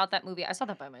appreciated about that movie, I saw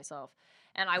that by myself,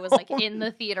 and I was like in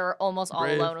the theater almost all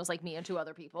Brave. alone. It was like me and two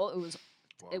other people.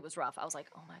 It was rough. I was like,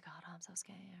 oh my God, I'm so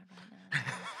scared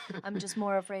right now. I'm just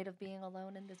more afraid of being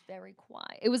alone in this very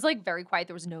quiet. It was like very quiet.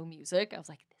 There was no music. I was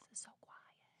like, this is so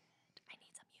quiet. I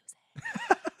need some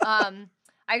music.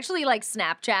 I actually like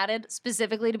Snapchatted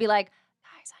specifically to be like,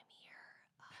 guys, I'm here.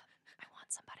 I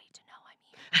want somebody to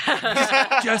know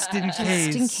I'm here. Just in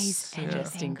case. Just in case Yeah.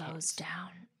 anything goes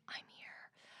down, I'm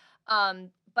here.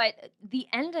 But the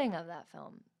ending of that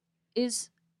film is,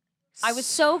 I was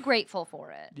so grateful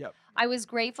for it. Yep. I was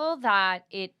grateful that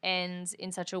it ends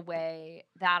in such a way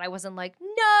that I wasn't like,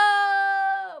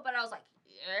 no, but I was like,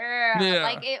 yeah.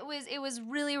 Like it was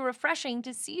really refreshing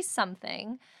to see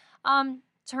something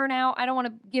turn out. I don't want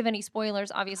to give any spoilers,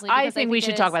 obviously. I think we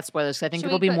should talk about spoilers because I think Should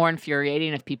it'll we be put- more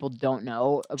infuriating if people don't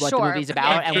know what the Sure. movie's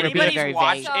about, and we're being anybody's very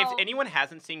watched, vague. So- if anyone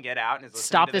hasn't seen Get Out and is listening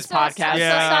Stop to this this podcast.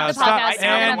 Yeah, So stop the podcast. I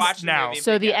and haven't watched the now. movie,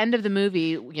 So but the yeah. end of the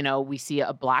movie, we see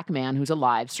a black man who's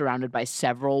alive, surrounded by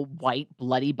several white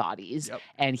bloody bodies, Yep.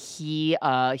 and he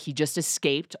just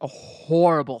escaped a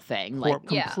horrible thing, like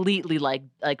Horrible. Yeah. completely like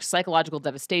psychological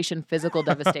devastation, physical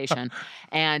devastation,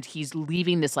 and he's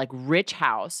leaving this like rich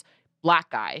house,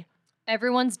 black guy,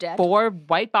 Everyone's dead. 4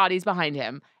 white bodies behind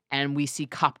him, and we see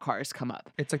cop cars come up.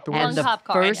 It's like the And One the cop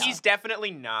car, I first- know. He's definitely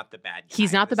not the bad guy.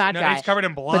 He's not the bad No, guy. he's covered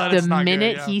in blood. But It's the not good,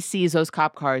 minute yeah. he sees those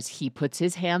cop cars, he puts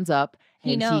his hands up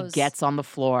He and knows. he gets on the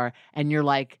floor, and you're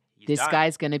like, He's this done.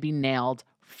 guy's gonna be nailed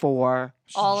for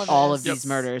All of all this. of these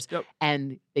murders. Yep.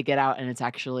 And they get out, and it's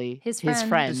actually His his friend.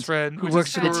 friend, His friend, who which works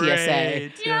is for the TSA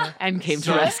great, Yeah. and came to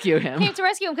So- rescue him. Came to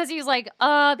rescue him because he was like, this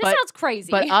But- sounds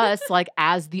crazy. But us, like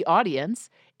as the audience,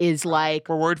 is like,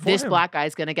 We're worried for this him. black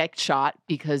guy's gonna get shot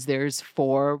because there's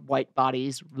 4 white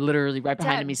bodies literally right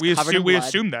behind Dead. him. He's We covered in we blood.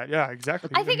 assume that. Yeah, exactly.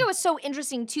 I think it was so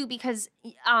interesting too because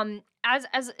as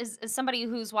somebody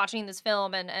who's watching this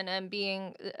film and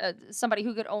being somebody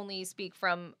who could only speak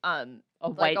from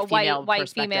white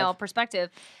female perspective,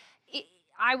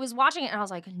 I was watching it and I was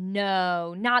like,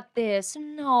 no, not this,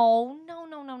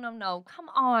 no, come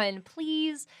on,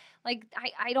 please, like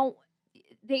I don't.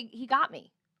 He got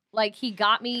me. Like he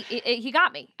got me. He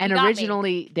got me. And He got me.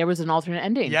 originally, there was an alternate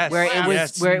ending Yes, where it was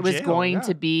yes, where in it was jail, going yeah.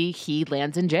 to be he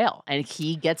lands in jail and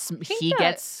he gets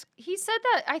He said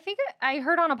that. I think I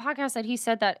heard on a podcast that he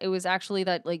said that it was actually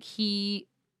that like he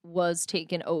was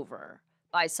taken over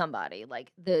by somebody.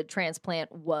 Like the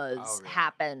transplant was really?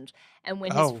 happened, and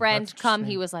when his Oh, friend that's come,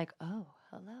 he interesting. was like, "Oh,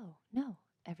 hello, no,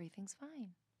 everything's fine.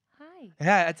 Hi."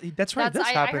 Yeah, that's right. This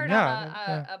I happened. heard Yeah.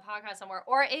 on a podcast somewhere,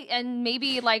 and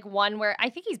maybe like one where I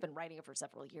think he's been writing it for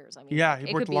several years. I mean, Yeah, it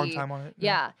he worked could a long be- time on it.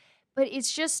 Yeah, but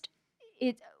it's just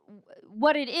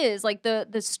what it is like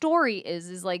the story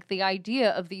is like the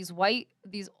idea of these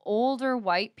older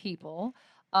white people.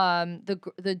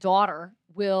 The daughter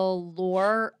will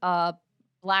lure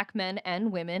black men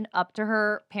and women up to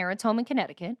her parents' home in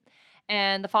Connecticut,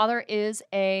 and the father is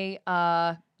a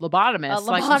lobotomist. A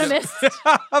like-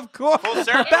 lobotomist. Of course. Full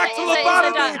circle. Back to He's a-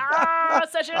 lobotomy.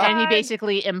 such an and he art.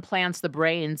 basically implants the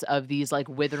brains of these like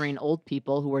withering old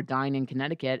people who are dying in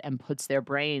Connecticut and puts their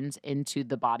brains into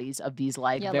the bodies of these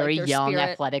like Yeah, like very their young, spirit.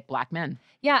 athletic black men.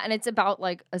 Yeah, and it's about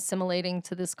like assimilating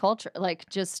to this culture, like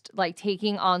just like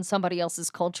taking on somebody else's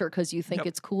culture because you think Yep.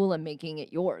 it's cool and making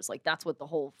it yours. Like that's what the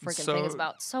whole freaking thing is So-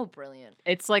 about. So brilliant.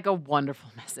 It's like a wonderful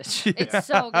message. It's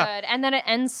so good, and then it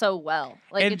ends so well.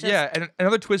 Like And it just, yeah, and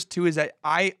another twist too is that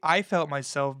I felt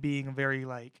myself being very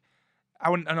like I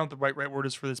don't know what the right word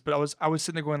is for this, but I was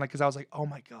sitting there going like because I was like, oh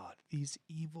my god, these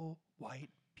evil white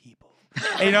people,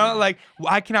 and, you know, like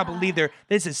I cannot believe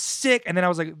this is sick. And then I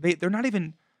was like, they're not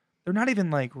even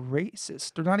like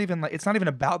racist. They're not even like it's not even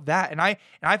about that. And I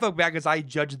felt bad because I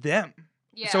judged them.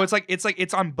 yeah. So it's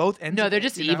like on both ends. No, of they're it,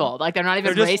 just you know? evil. Like they're not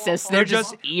even They're just- racist. They're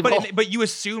just evil. But you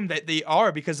assume that they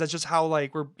are because that's just how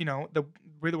like we're the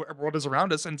way the world is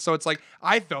around us, and so it's like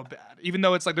I felt bad, even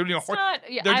though it's like they're doing a It's not,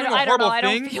 yeah, they're doing a I don't know. horrible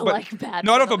I thing. don't feel but like bad.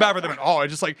 no, I for don't feel them. bad for them at all. I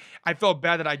just like I felt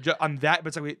bad that on that, but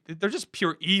it's like wait, they're just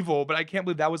pure evil. But I can't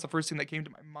believe that was the first thing that came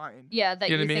to my mind. Yeah, that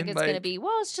You you, know what I think mean? it's gonna Like, be.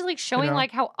 Well, it's just like showing know?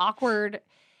 like how awkward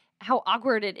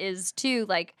it is too.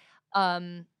 Like,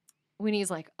 when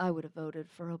he's like, I would have voted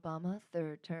for Obama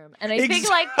third term. And I think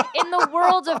like in the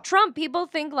world of Trump, people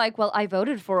think like, well, I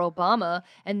voted for Obama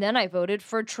and then I voted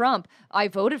for Trump. I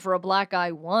voted for a black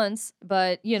guy once,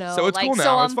 but you know, So it's like, cool so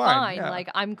now, I'm it's fine, yeah. Like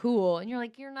I'm cool. And you're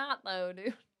like, you're not though,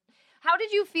 dude. How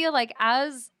did you feel like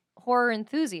as horror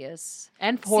enthusiasts?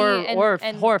 and horror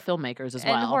and- horror filmmakers as and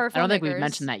well. horror I don't think we've filmmakers,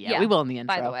 mentioned that yet. yeah, We will in the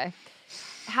intro. By the way,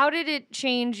 how did it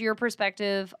change your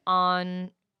perspective on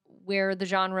where the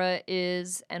genre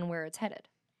is and where it's headed?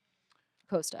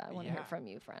 Costa, I want to hear Yeah. from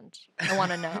you, friend. I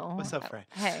want to know. What's up, friend?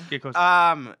 Hey. Yeah, Coach.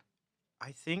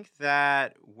 I think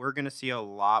that we're gonna see a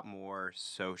lot more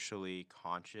socially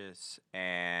conscious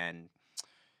and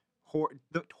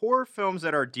the horror films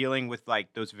that are dealing with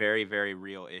like those very, very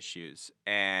real issues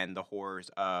and the horrors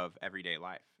of everyday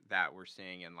life that we're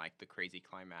seeing in like the crazy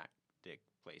climactic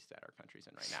place that our country's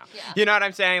in right now. Yeah. You know what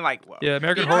I'm saying? Like, whoa. Yeah,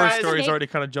 American You don't Horror have to Story's make- already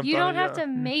kind of jumped You on don't it, have yeah.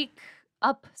 to make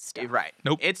up stuff. Right.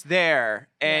 Nope. It's there,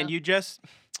 and Yeah. you just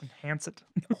Enhance it.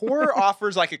 horror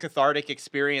offers like a cathartic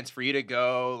experience for you to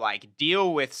go like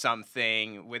deal with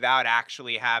something without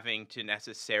actually having to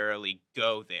necessarily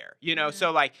go there. You know, so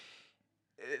like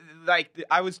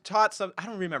I was taught some I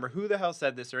don't remember who the hell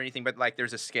said this or anything, but like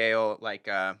there's a scale like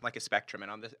a spectrum,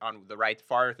 and on the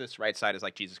farthest right side is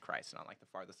like Jesus Christ, and on like the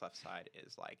farthest left side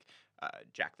is like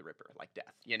Jack the Ripper, like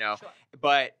death, you know? Sure.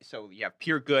 But so you have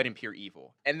pure good and pure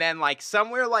evil. And then like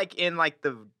somewhere like in like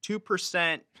the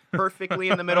 2% perfectly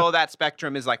in the middle of that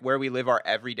spectrum is like where we live our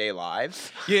everyday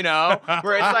lives, you know?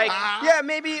 Where it's like, yeah,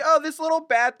 maybe, oh, this little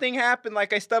bad thing happened.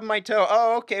 Like I stubbed my toe.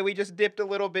 Oh, okay, we just dipped a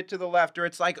little bit to the left. Or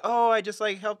it's like, oh, I just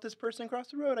like helped this person cross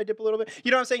the road. I dip a little bit. You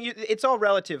know what I'm saying? It's all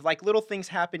relative. Like little things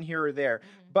happen here or there.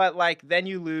 But like then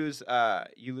you lose a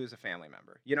family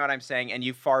member. You know what I'm saying? And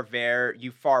you far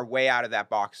way out of that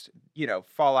box, you know,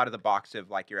 fall out of the box of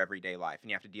like your everyday life, and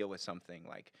you have to deal with something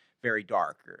like very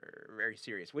dark or very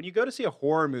serious. When you go to see a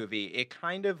horror movie, it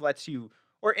kind of lets you,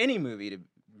 or any movie to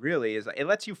really is, it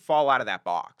lets you fall out of that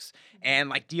box and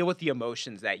like deal with the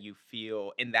emotions that you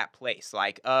feel in that place,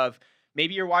 like of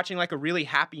maybe you're watching like a really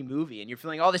happy movie and you're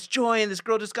feeling all this joy and this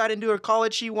girl just got into her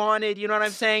college she wanted, you know what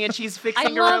I'm saying? And she's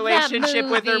fixing a love that relationship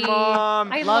with her movie. mom.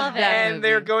 I Love love that it. And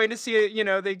they're going to see it, you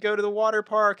know, they go to the water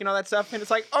park and all that stuff. And it's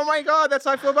like, oh my God, that's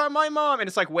how I feel about my mom. And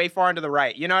it's like way far into the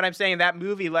right. You know what I'm saying? That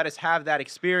movie let us have that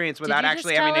experience without Did you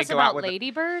actually just having tell to us go about out with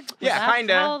Lady Bird? Yeah, That's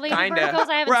kinda, how Lady Bird kinda. goes?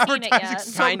 I haven't We're seen it advertising yet.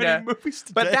 so Kinda. many movies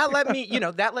today. But that let me, you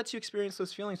know, that lets you experience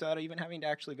those feelings without even having to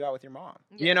actually go out with your mom.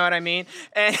 Yeah. You know what I mean?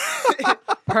 And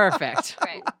Perfect.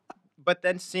 Right. but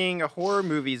then seeing a horror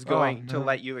movie is going to no.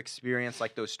 let you experience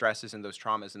like those stresses and those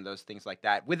traumas and those things like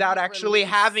that without actually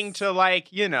Release. having to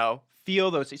like, you know,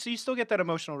 feel those things. So you still get that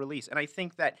emotional release. And I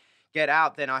think that Get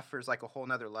Out then offers like a whole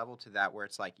nother level to that where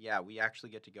it's like, yeah, we actually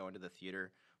get to go into the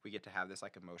theater. We get to have this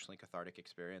like emotionally cathartic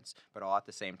experience, but all at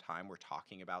the same time, we're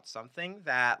talking about something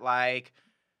that like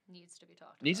Needs to be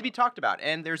talked needs to be about. talked about.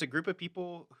 And there's a group of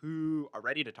people who are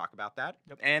ready to talk about that.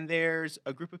 And there's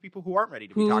a group of people who aren't ready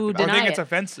to be Who talked I about. deny think it. it's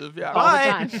offensive. Yeah. All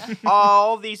the But time.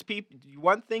 all these people,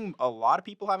 one thing a lot of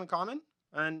people have in common,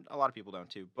 and a lot of people don't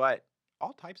too, but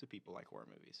all types of people like horror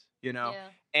movies, you know? Yeah.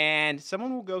 And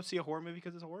someone will go see a horror movie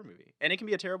because it's a horror movie. And it can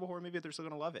be a terrible horror movie, but they're still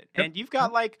going to love it. Yep. And you've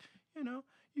got like, you know,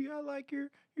 you got like your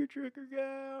trucker guy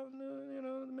out in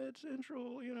the mid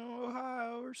central,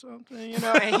 Ohio or something,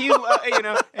 and he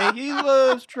and he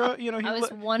loves truck, he I was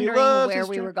he wondering loves where his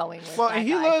we truck. were going with Well, that and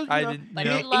he guy. loves, I you know, didn't. But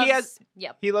Yeah. he loves. he has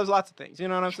Yep. he loves lots of things. You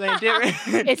know what I'm saying?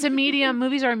 Different. It's a medium.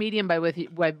 Movies are a medium by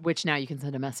which now you can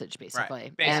send a message,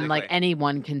 basically. And like basically.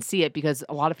 anyone can see it because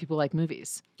a lot of people like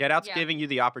movies. Get Out's Yeah. giving you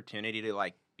the opportunity to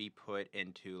like be put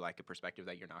into like a perspective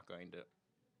that you're not going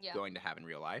to have in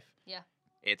real life. Yeah.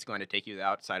 It's going to take you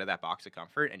outside of that box of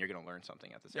comfort, and you're going to learn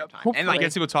something at the same Yep. time. Hopefully. And like,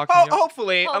 Get people talking.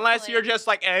 hopefully, unless Hopefully. you're just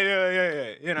like,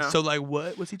 So like,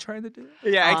 what was he trying to do?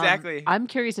 Yeah, exactly. I'm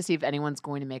curious to see if anyone's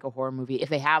going to make a horror movie. If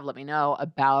they have, let me know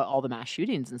about all the mass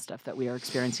shootings and stuff that we are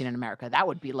experiencing in America. That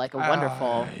would be like a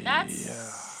wonderful.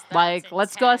 That's Like,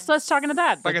 let's go. Let's talk into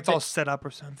that. Like it's all set up or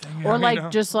something. or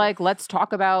like just like let's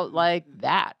talk about like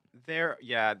that.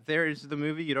 There's the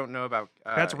movie you don't know about.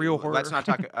 That's real horror. Let's not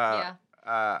talk.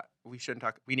 Yeah. We shouldn't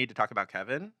talk. We need to talk about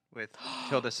Kevin with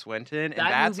Tilda Swinton, and That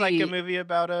that's like a movie- movie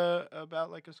about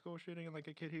like a school shooting and like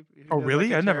a kid who. Oh, does, really?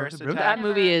 Like, a I never- terrorist really? attack. That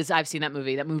movie is. I've seen that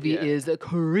movie. That movie Yeah. is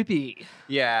creepy.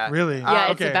 Yeah. really. Yeah,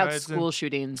 it's okay, about it's a- school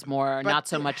shootings more, But- not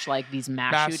so much like these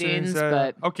mass Bastards, shootings,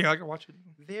 but okay, I can watch it.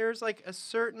 There's like a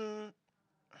certain.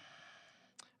 I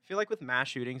feel like with mass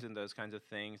shootings and those kinds of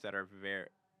things that are very.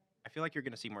 I feel like you're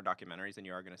going to see more documentaries than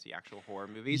you are going to see actual horror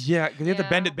movies. Yeah, because you have to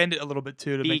bend Yeah. it a little bit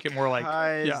too to make it more like.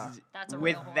 Yeah, Because That's a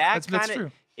with real horror. that that's kind of,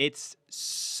 true. it's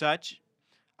such.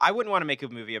 I wouldn't want to make a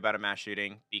movie about a mass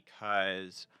shooting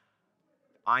because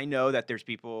I know that there's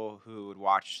people who would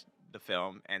watch the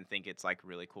film and think it's like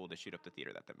really cool to shoot up the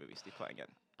theater that the movie's playing in.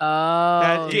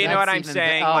 oh, Do you know what that's I'm even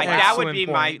saying? be- oh, Like wow. that would Excellent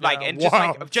be my point. like, Yeah. and just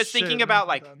Wow, like just thinking shit. about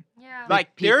like Yeah.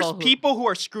 like People there's who- people who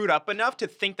are screwed up enough to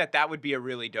think that that would be a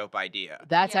really dope idea.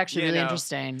 That's Yeah. actually You really know.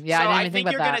 interesting. Yeah, so I didn't I even think think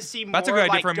you're about gonna that. see more That's a good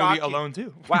idea like for a movie alone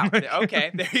too. Wow.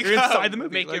 Okay. There you You're go. inside the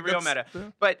movie. Make like, it real that's-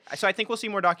 meta. But so I think we'll see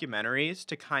more documentaries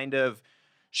to kind of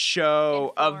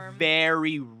show a Inform.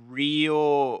 very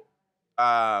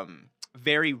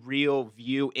real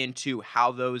view into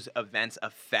how those events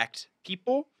affect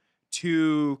people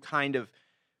to kind of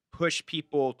push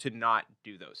people to not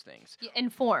do those things.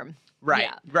 Inform. Right.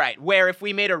 Yeah. Right. Where if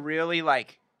we made a really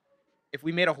if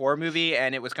we made a horror movie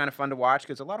and it was kind of fun to watch,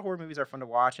 because a lot of horror movies are fun to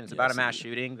watch and it's about a Yes, mass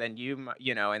shooting, then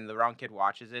and the wrong kid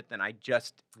watches it, then I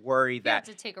just worry You have that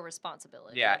to take a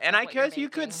responsibility. yeah, of and I what you're guess you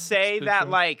could making. say So that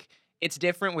true. like it's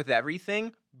different with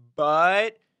everything,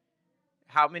 but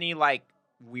how many like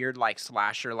weird like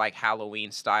slasher like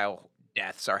Halloween style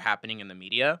deaths are happening in the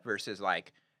media versus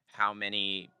like how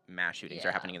many mass shootings are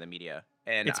Yeah. happening in the media?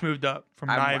 And It's moved up from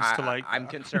I'm, knives to like. I'm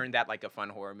concerned that like a fun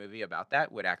horror movie about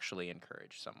that would actually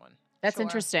encourage someone. That's Sure.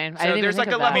 interesting. I So didn't even there's think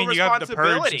like a of that. level I of mean, you have The Purge and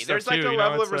responsibility. stuff There's like too, a you know,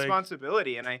 level of it's like-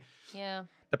 responsibility, and I Yeah.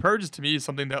 The Purge to me is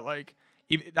something that like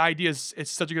the idea is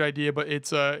it's such a good idea, but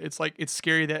it's like it's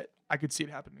scary that I could see it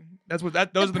happening. Those are the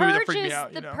movies that freak me out.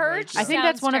 The You know? Purge Like, I think sounds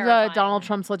that's one of terrifying. Donald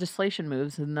Trump's legislation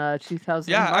moves in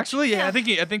 2000. yeah, election. actually, yeah, Yeah. I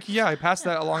think I passed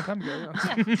that a long time ago.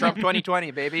 Yeah. Trump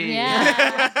 2020, baby.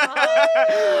 That's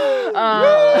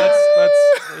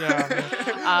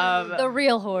yeah. The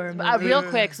real horror movie. Real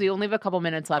quick, so we only have a couple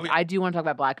minutes left. Oh, yeah. I do want to talk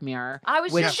about Black Mirror. I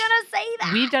was which just gonna say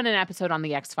that. We've done an episode on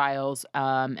the X Files,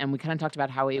 and we kind of talked about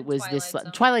how it And was this Twilight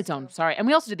Zone, Twilight Zone. so- Sorry, and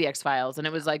we also did the X Files, and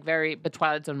it was like but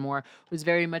Twilight Zone more was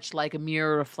very much like a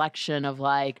mirror reflection of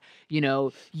like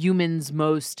humans'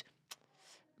 most.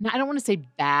 I don't want to say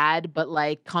bad, but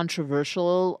like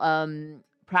controversial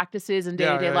practices in Yeah,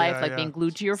 day-to-day yeah, life, yeah, like yeah. being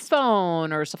glued to your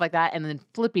phone or stuff like that, and then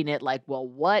flipping it like, well,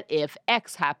 what if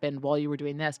X happened while you were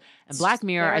doing this? And Black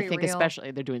Mirror, I very think real.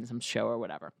 especially, they're doing some show or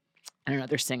whatever. I don't know,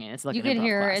 they're singing. It's like You an can improv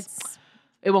hear class.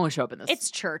 It won't show up in this. it's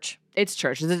church. It's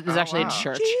church. There's Oh, actually wow. a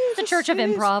church. The Church of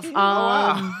Improv.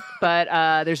 wow.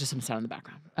 But there's just some sound in the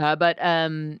background. But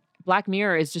Black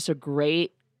Mirror is just a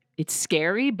great. It's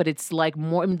scary, but it's like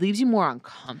more. It leaves you more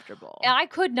uncomfortable. I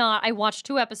could not. I watched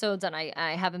 2 episodes and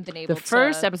I haven't been able The to.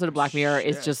 first episode of Black Mirror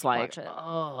is Shit, just like, watch it.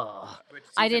 oh,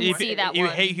 I didn't You- see that You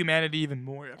one. hate humanity even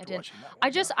more after did. watching that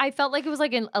one. I felt like it was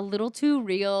like a little too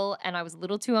real and I was a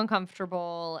little too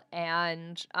uncomfortable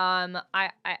and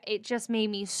it just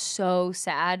made me so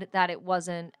sad that it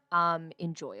wasn't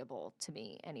enjoyable to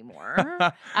me anymore.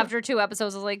 After 2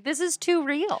 episodes I was like, this is too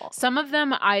real. some of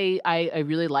them I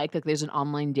really like. Like there's an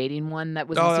online dating one that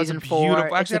was Oh, in that's season a 4. beautiful.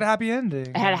 It's Actually, had a happy ending.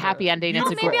 it had a happy ending. Well,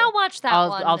 It's a maybe great, I'll watch that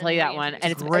one. I'll tell and you that be one. And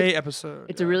interested. Great episode.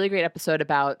 It's a really great episode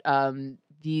about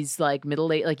these like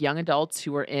middle-aged like young adults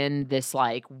who are in this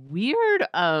like weird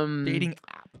dating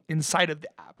app inside of the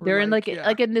app. or they're in like yeah.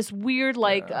 like in this weird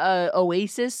like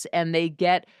oasis, and they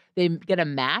get they get a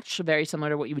match very similar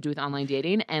to what you would do with online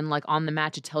dating, and like on the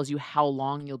match it tells you how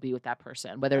long you'll be with that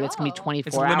person, whether it's gonna be Oh.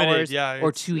 24 limited, hours yeah, or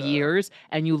it's, 2 years,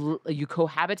 and you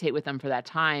cohabitate with them for that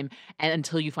time and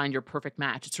until you find your perfect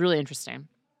match. It's really interesting.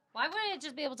 Why wouldn't it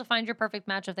just be able to find your perfect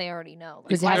match if they already know? Like,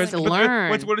 'Cause it why has would to learn.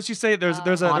 What did she say? There's a reason.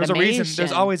 There's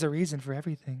Automation. always a reason for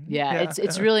everything. Yeah,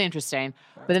 it's really interesting.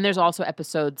 But then there's also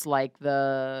episodes like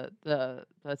the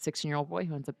 16-year-old boy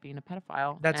who ends up being a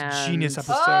pedophile. That's a genius and-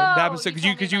 episode. Oh, That episode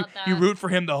you because told you me you about that. root for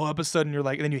him the whole episode and you're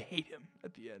like, and then you hate him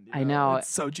at the end. I know. It's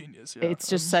so genius. Yeah. It's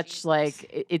just such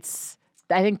like it's.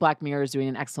 I think Black Mirror is doing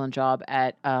an excellent job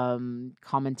at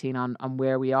commenting on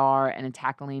where we are and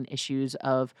tackling issues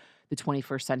of the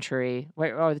 21st century.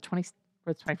 Or the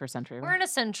 21st century. We're in a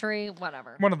century,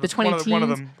 whatever. one of The the 20 teens. one of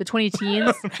them. The 20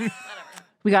 teens. Whatever.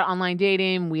 We got online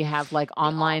dating. We have like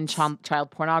online child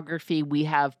pornography. We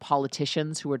have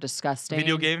politicians who are disgusting.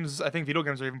 Video games. I think video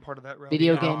games are even part of that realm.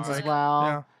 Video you know, games as like, well.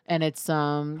 Yeah. And it's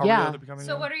How real yeah. they're becoming,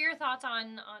 So, yeah. what are your thoughts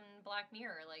on Black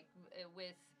Mirror, like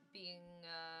with being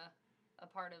a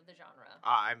part of the genre?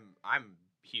 I'm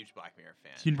a huge Black Mirror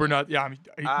fan. You burn out. Yeah,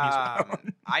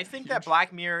 I think that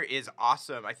Black Mirror is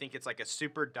awesome. I think it's like a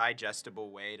super digestible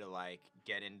way to like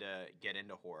get into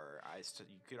horror. You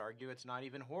could argue it's not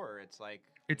even horror. It's like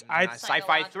It's- not I-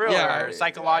 sci-fi thriller, Yeah. or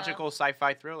psychological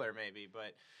sci-fi thriller maybe.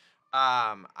 But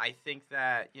I think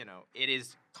that it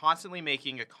is constantly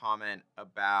making a comment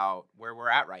about where we're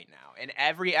at right now, and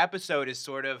every episode is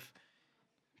sort of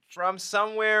from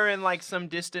somewhere in like some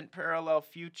distant parallel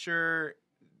future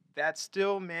that's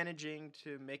still managing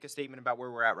to make a statement about where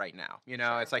we're at right now.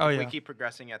 It's like Oh, if yeah. we keep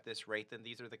progressing at this rate, then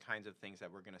these are the kinds of things that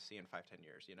we're going to see in 5-10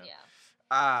 years.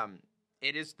 Yeah.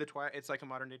 It is it's like a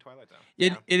modern day Twilight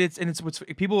Zone. It's what's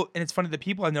people, and it's funny the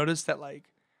people I've noticed that like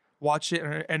watch it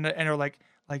and are like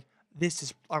this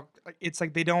is it's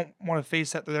like they don't want to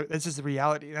face that this is the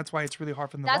reality. That's why it's really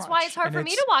hard for them to watch. That's why it's hard And for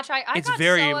me to watch. I it's got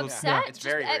very so able to- upset yeah. It's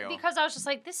very real. because I was just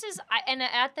like, and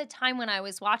at the time when I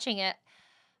was watching it,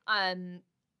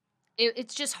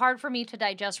 it's just hard for me to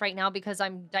digest right now because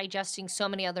I'm digesting so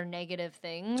many other negative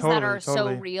things that Totally, are so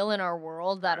totally. real in our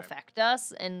world that Right. affect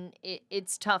us, and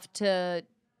it's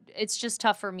just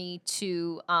tough for me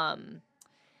to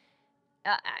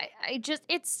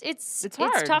it's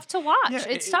hard. tough to watch. Yeah,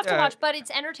 It's tough to uh, watch, but it's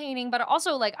entertaining. But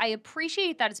also, like, I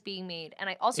appreciate that it's being made, and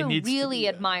I also needs to really be, yeah.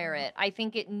 admire it. I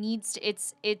think it needs to.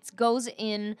 It goes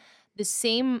in the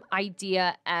same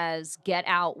idea as Get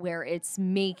Out, where it's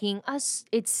making us.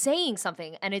 It's saying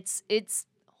something, and it's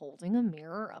holding a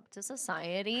mirror up to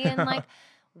society, and like,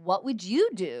 what would you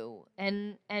do?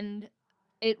 And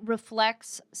it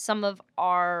reflects some of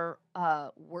our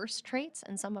worst traits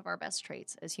and some of our best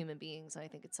traits as human beings. And I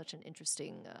think it's such an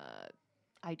interesting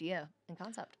idea and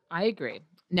concept. I agree.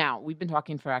 Now we've been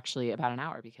talking for actually about an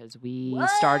hour because we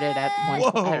started at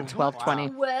Whoa.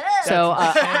 12:20. Wow. So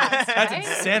That's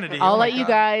insanity. I'll Oh my let you God.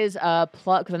 guys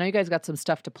plug because I know you guys got some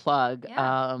stuff to plug.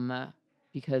 Yeah.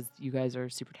 Because you guys are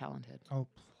super talented. Oh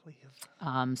please.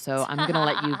 So I'm gonna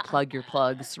let you plug your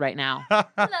plugs right now. Plug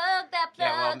that plug.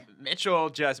 Yeah, well, Mitchell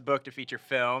just booked a feature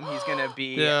film. He's going to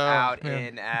be Yeah, out yeah.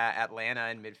 in Atlanta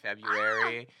in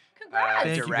mid-February, Congrats.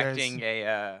 Thank you, directing guys.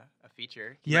 a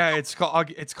feature. Yeah, it's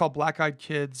called Black Eyed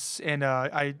Kids, and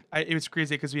it was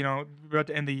crazy because we're about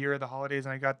to end the year of the holidays,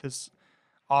 and I got this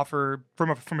offer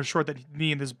from a short that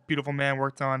me and this beautiful man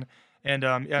worked on, and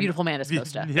yeah, Beautiful man is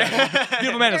Costa. Yeah,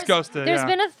 beautiful man is Costa. There's yeah.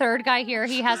 been a third guy here.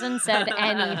 He hasn't said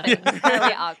anything.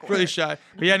 Really awkward. really shy,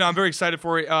 but yeah, no, I'm very excited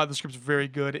for it. The script's very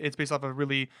good. It's based off a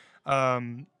really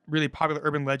popular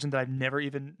urban legend that I never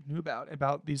even knew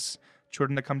about these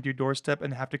children that come to your doorstep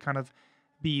and have to kind of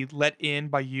be let in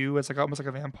by you as like almost like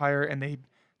a vampire, and they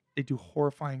do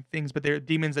horrifying things, but they're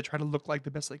demons that try to look like the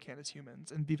best they can as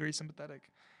humans and be very sympathetic.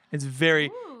 It's very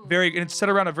and it's set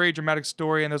around a very dramatic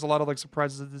story, and there's a lot of like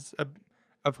surprises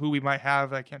of who we might have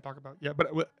that I can't talk about yet,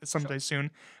 but someday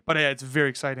soon. But yeah, it's very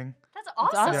exciting. That's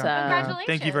awesome. awesome. Congratulations.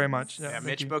 Thank you very much. Yeah, thank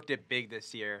Mitch you. booked it big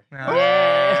this year.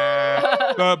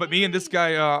 Yeah. But me and this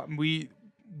guy, we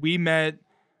met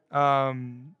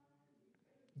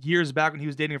years back when he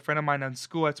was dating a friend of mine in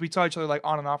school. So we saw each other like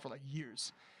on and off for like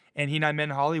years. And he and I met in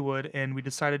Hollywood, and we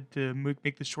decided to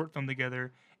make this short film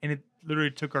together, and it literally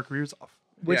took our careers off.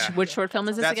 Which short film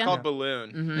is this That's again? called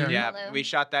Balloon. Mhm. Yeah, Balloon. we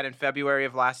shot that in February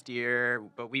of last year,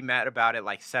 but we met about it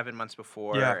like 7 months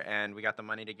before, Yeah. and we got the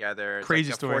money together. It's Crazy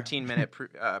like a story. 14-minute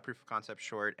proof of concept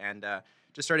short, and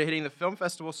just started hitting the film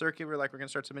festival circuit. We're like, we're gonna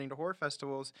start submitting to horror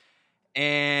festivals,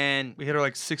 and We hit our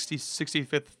like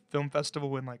 65th film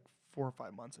festival in like 4 or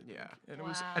 5 months. I think. Yeah. And it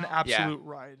was Wow. an absolute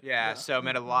ride. yeah, so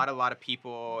met a lot of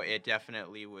people. It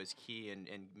definitely was key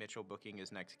in Mitchell booking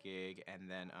his next gig, and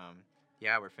then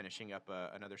yeah, we're finishing up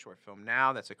another short film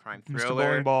now. That's a crime Mr. thriller.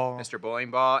 Bowling Ball. Mr.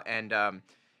 Bowling Ball. And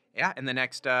yeah, in the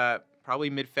next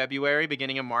probably mid-February,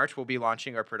 beginning of March, we'll be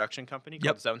launching our production company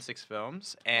called Zone 6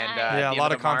 Films. And Nice. at Yeah, the a lot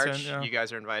end of content, March, yeah. you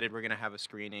guys are invited. We're going to have a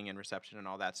screening and reception and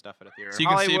all that stuff at a theater So in you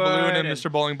can see Hollywood. Balloon and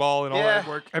Mr. Bowling Ball and all that Yeah.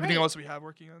 work. Everything Great. else we have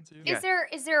working on too. Yeah.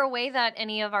 Is there a way that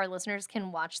any of our listeners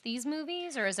can watch these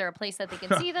movies, or is there a place that they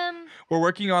can see them? We're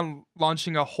working on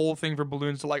launching a whole thing for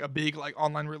Balloons to like a big like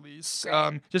online release.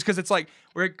 Great. Just because it's like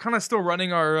we're kind of still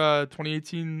running our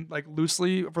 2018 like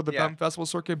loosely for the Yeah. film festival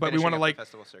circuit, but we Finishing want to up the like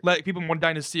festival circuit. let people more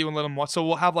dynasty and let them watch. So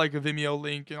we'll have like a Vimeo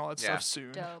link and all that Yeah. stuff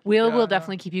soon. Dope. We'll Yeah.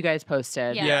 definitely keep you guys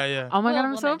posted. Yeah. Yeah. Oh my god,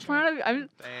 We'll I'm so mention proud of you.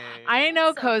 Thanks. I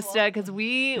know So Costa cool. because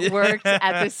we worked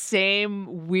at the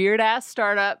same weird ass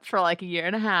startup for like a year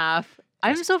and a half.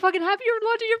 I'm so fucking happy you're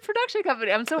launching your production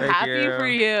company. I'm so Thank happy for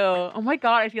you. you. Oh my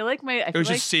god, I feel like It was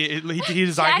just he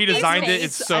designed Jackie's it. face.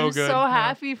 It's so I'm good. so Yeah.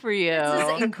 happy for you.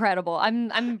 This is incredible.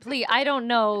 I'm pleased. I don't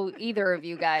know either of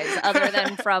you guys other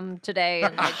than from today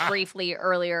and like briefly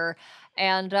earlier.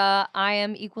 And I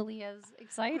am equally as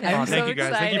excited. I'm Oh, so thank you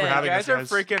guys. Thank you for excited. having You us.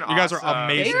 guys are freaking You guys are awesome.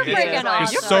 amazing. You're freaking You're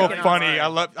awesome. so Freaking funny. awesome. I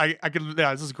love. I could.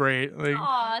 Yeah, this is great. Like,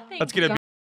 Aw, thank let's you. get it.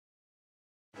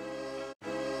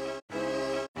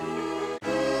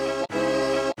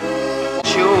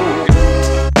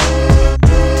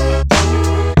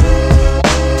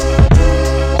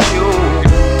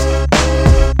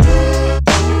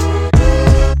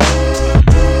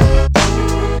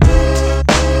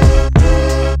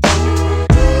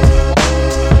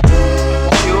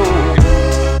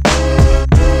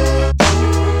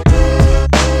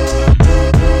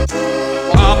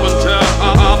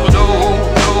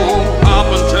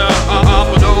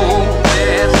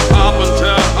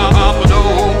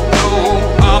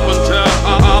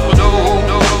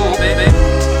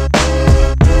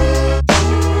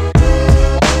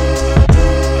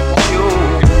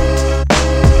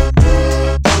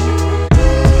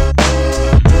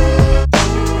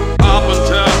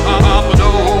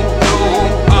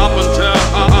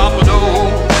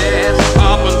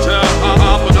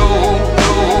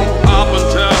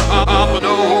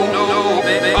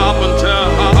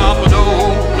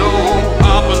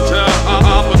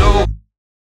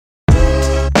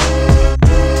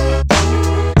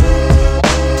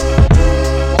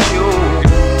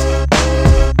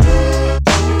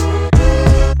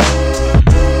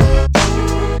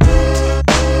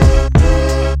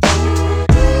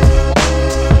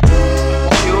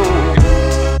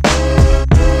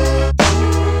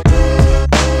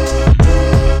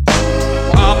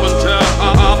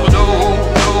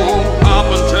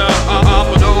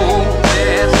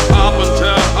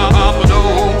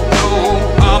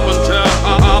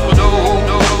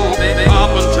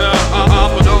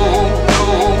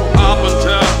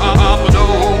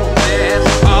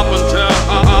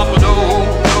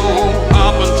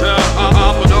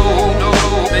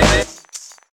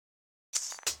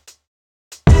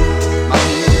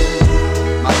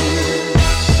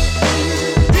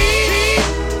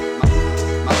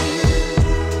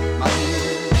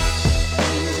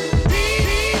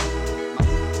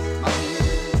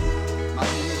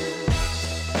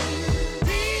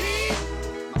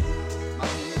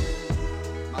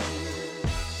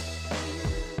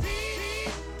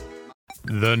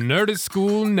 The Nerdist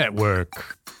School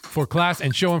Network. For class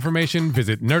and show information,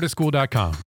 visit nerdistschool.com.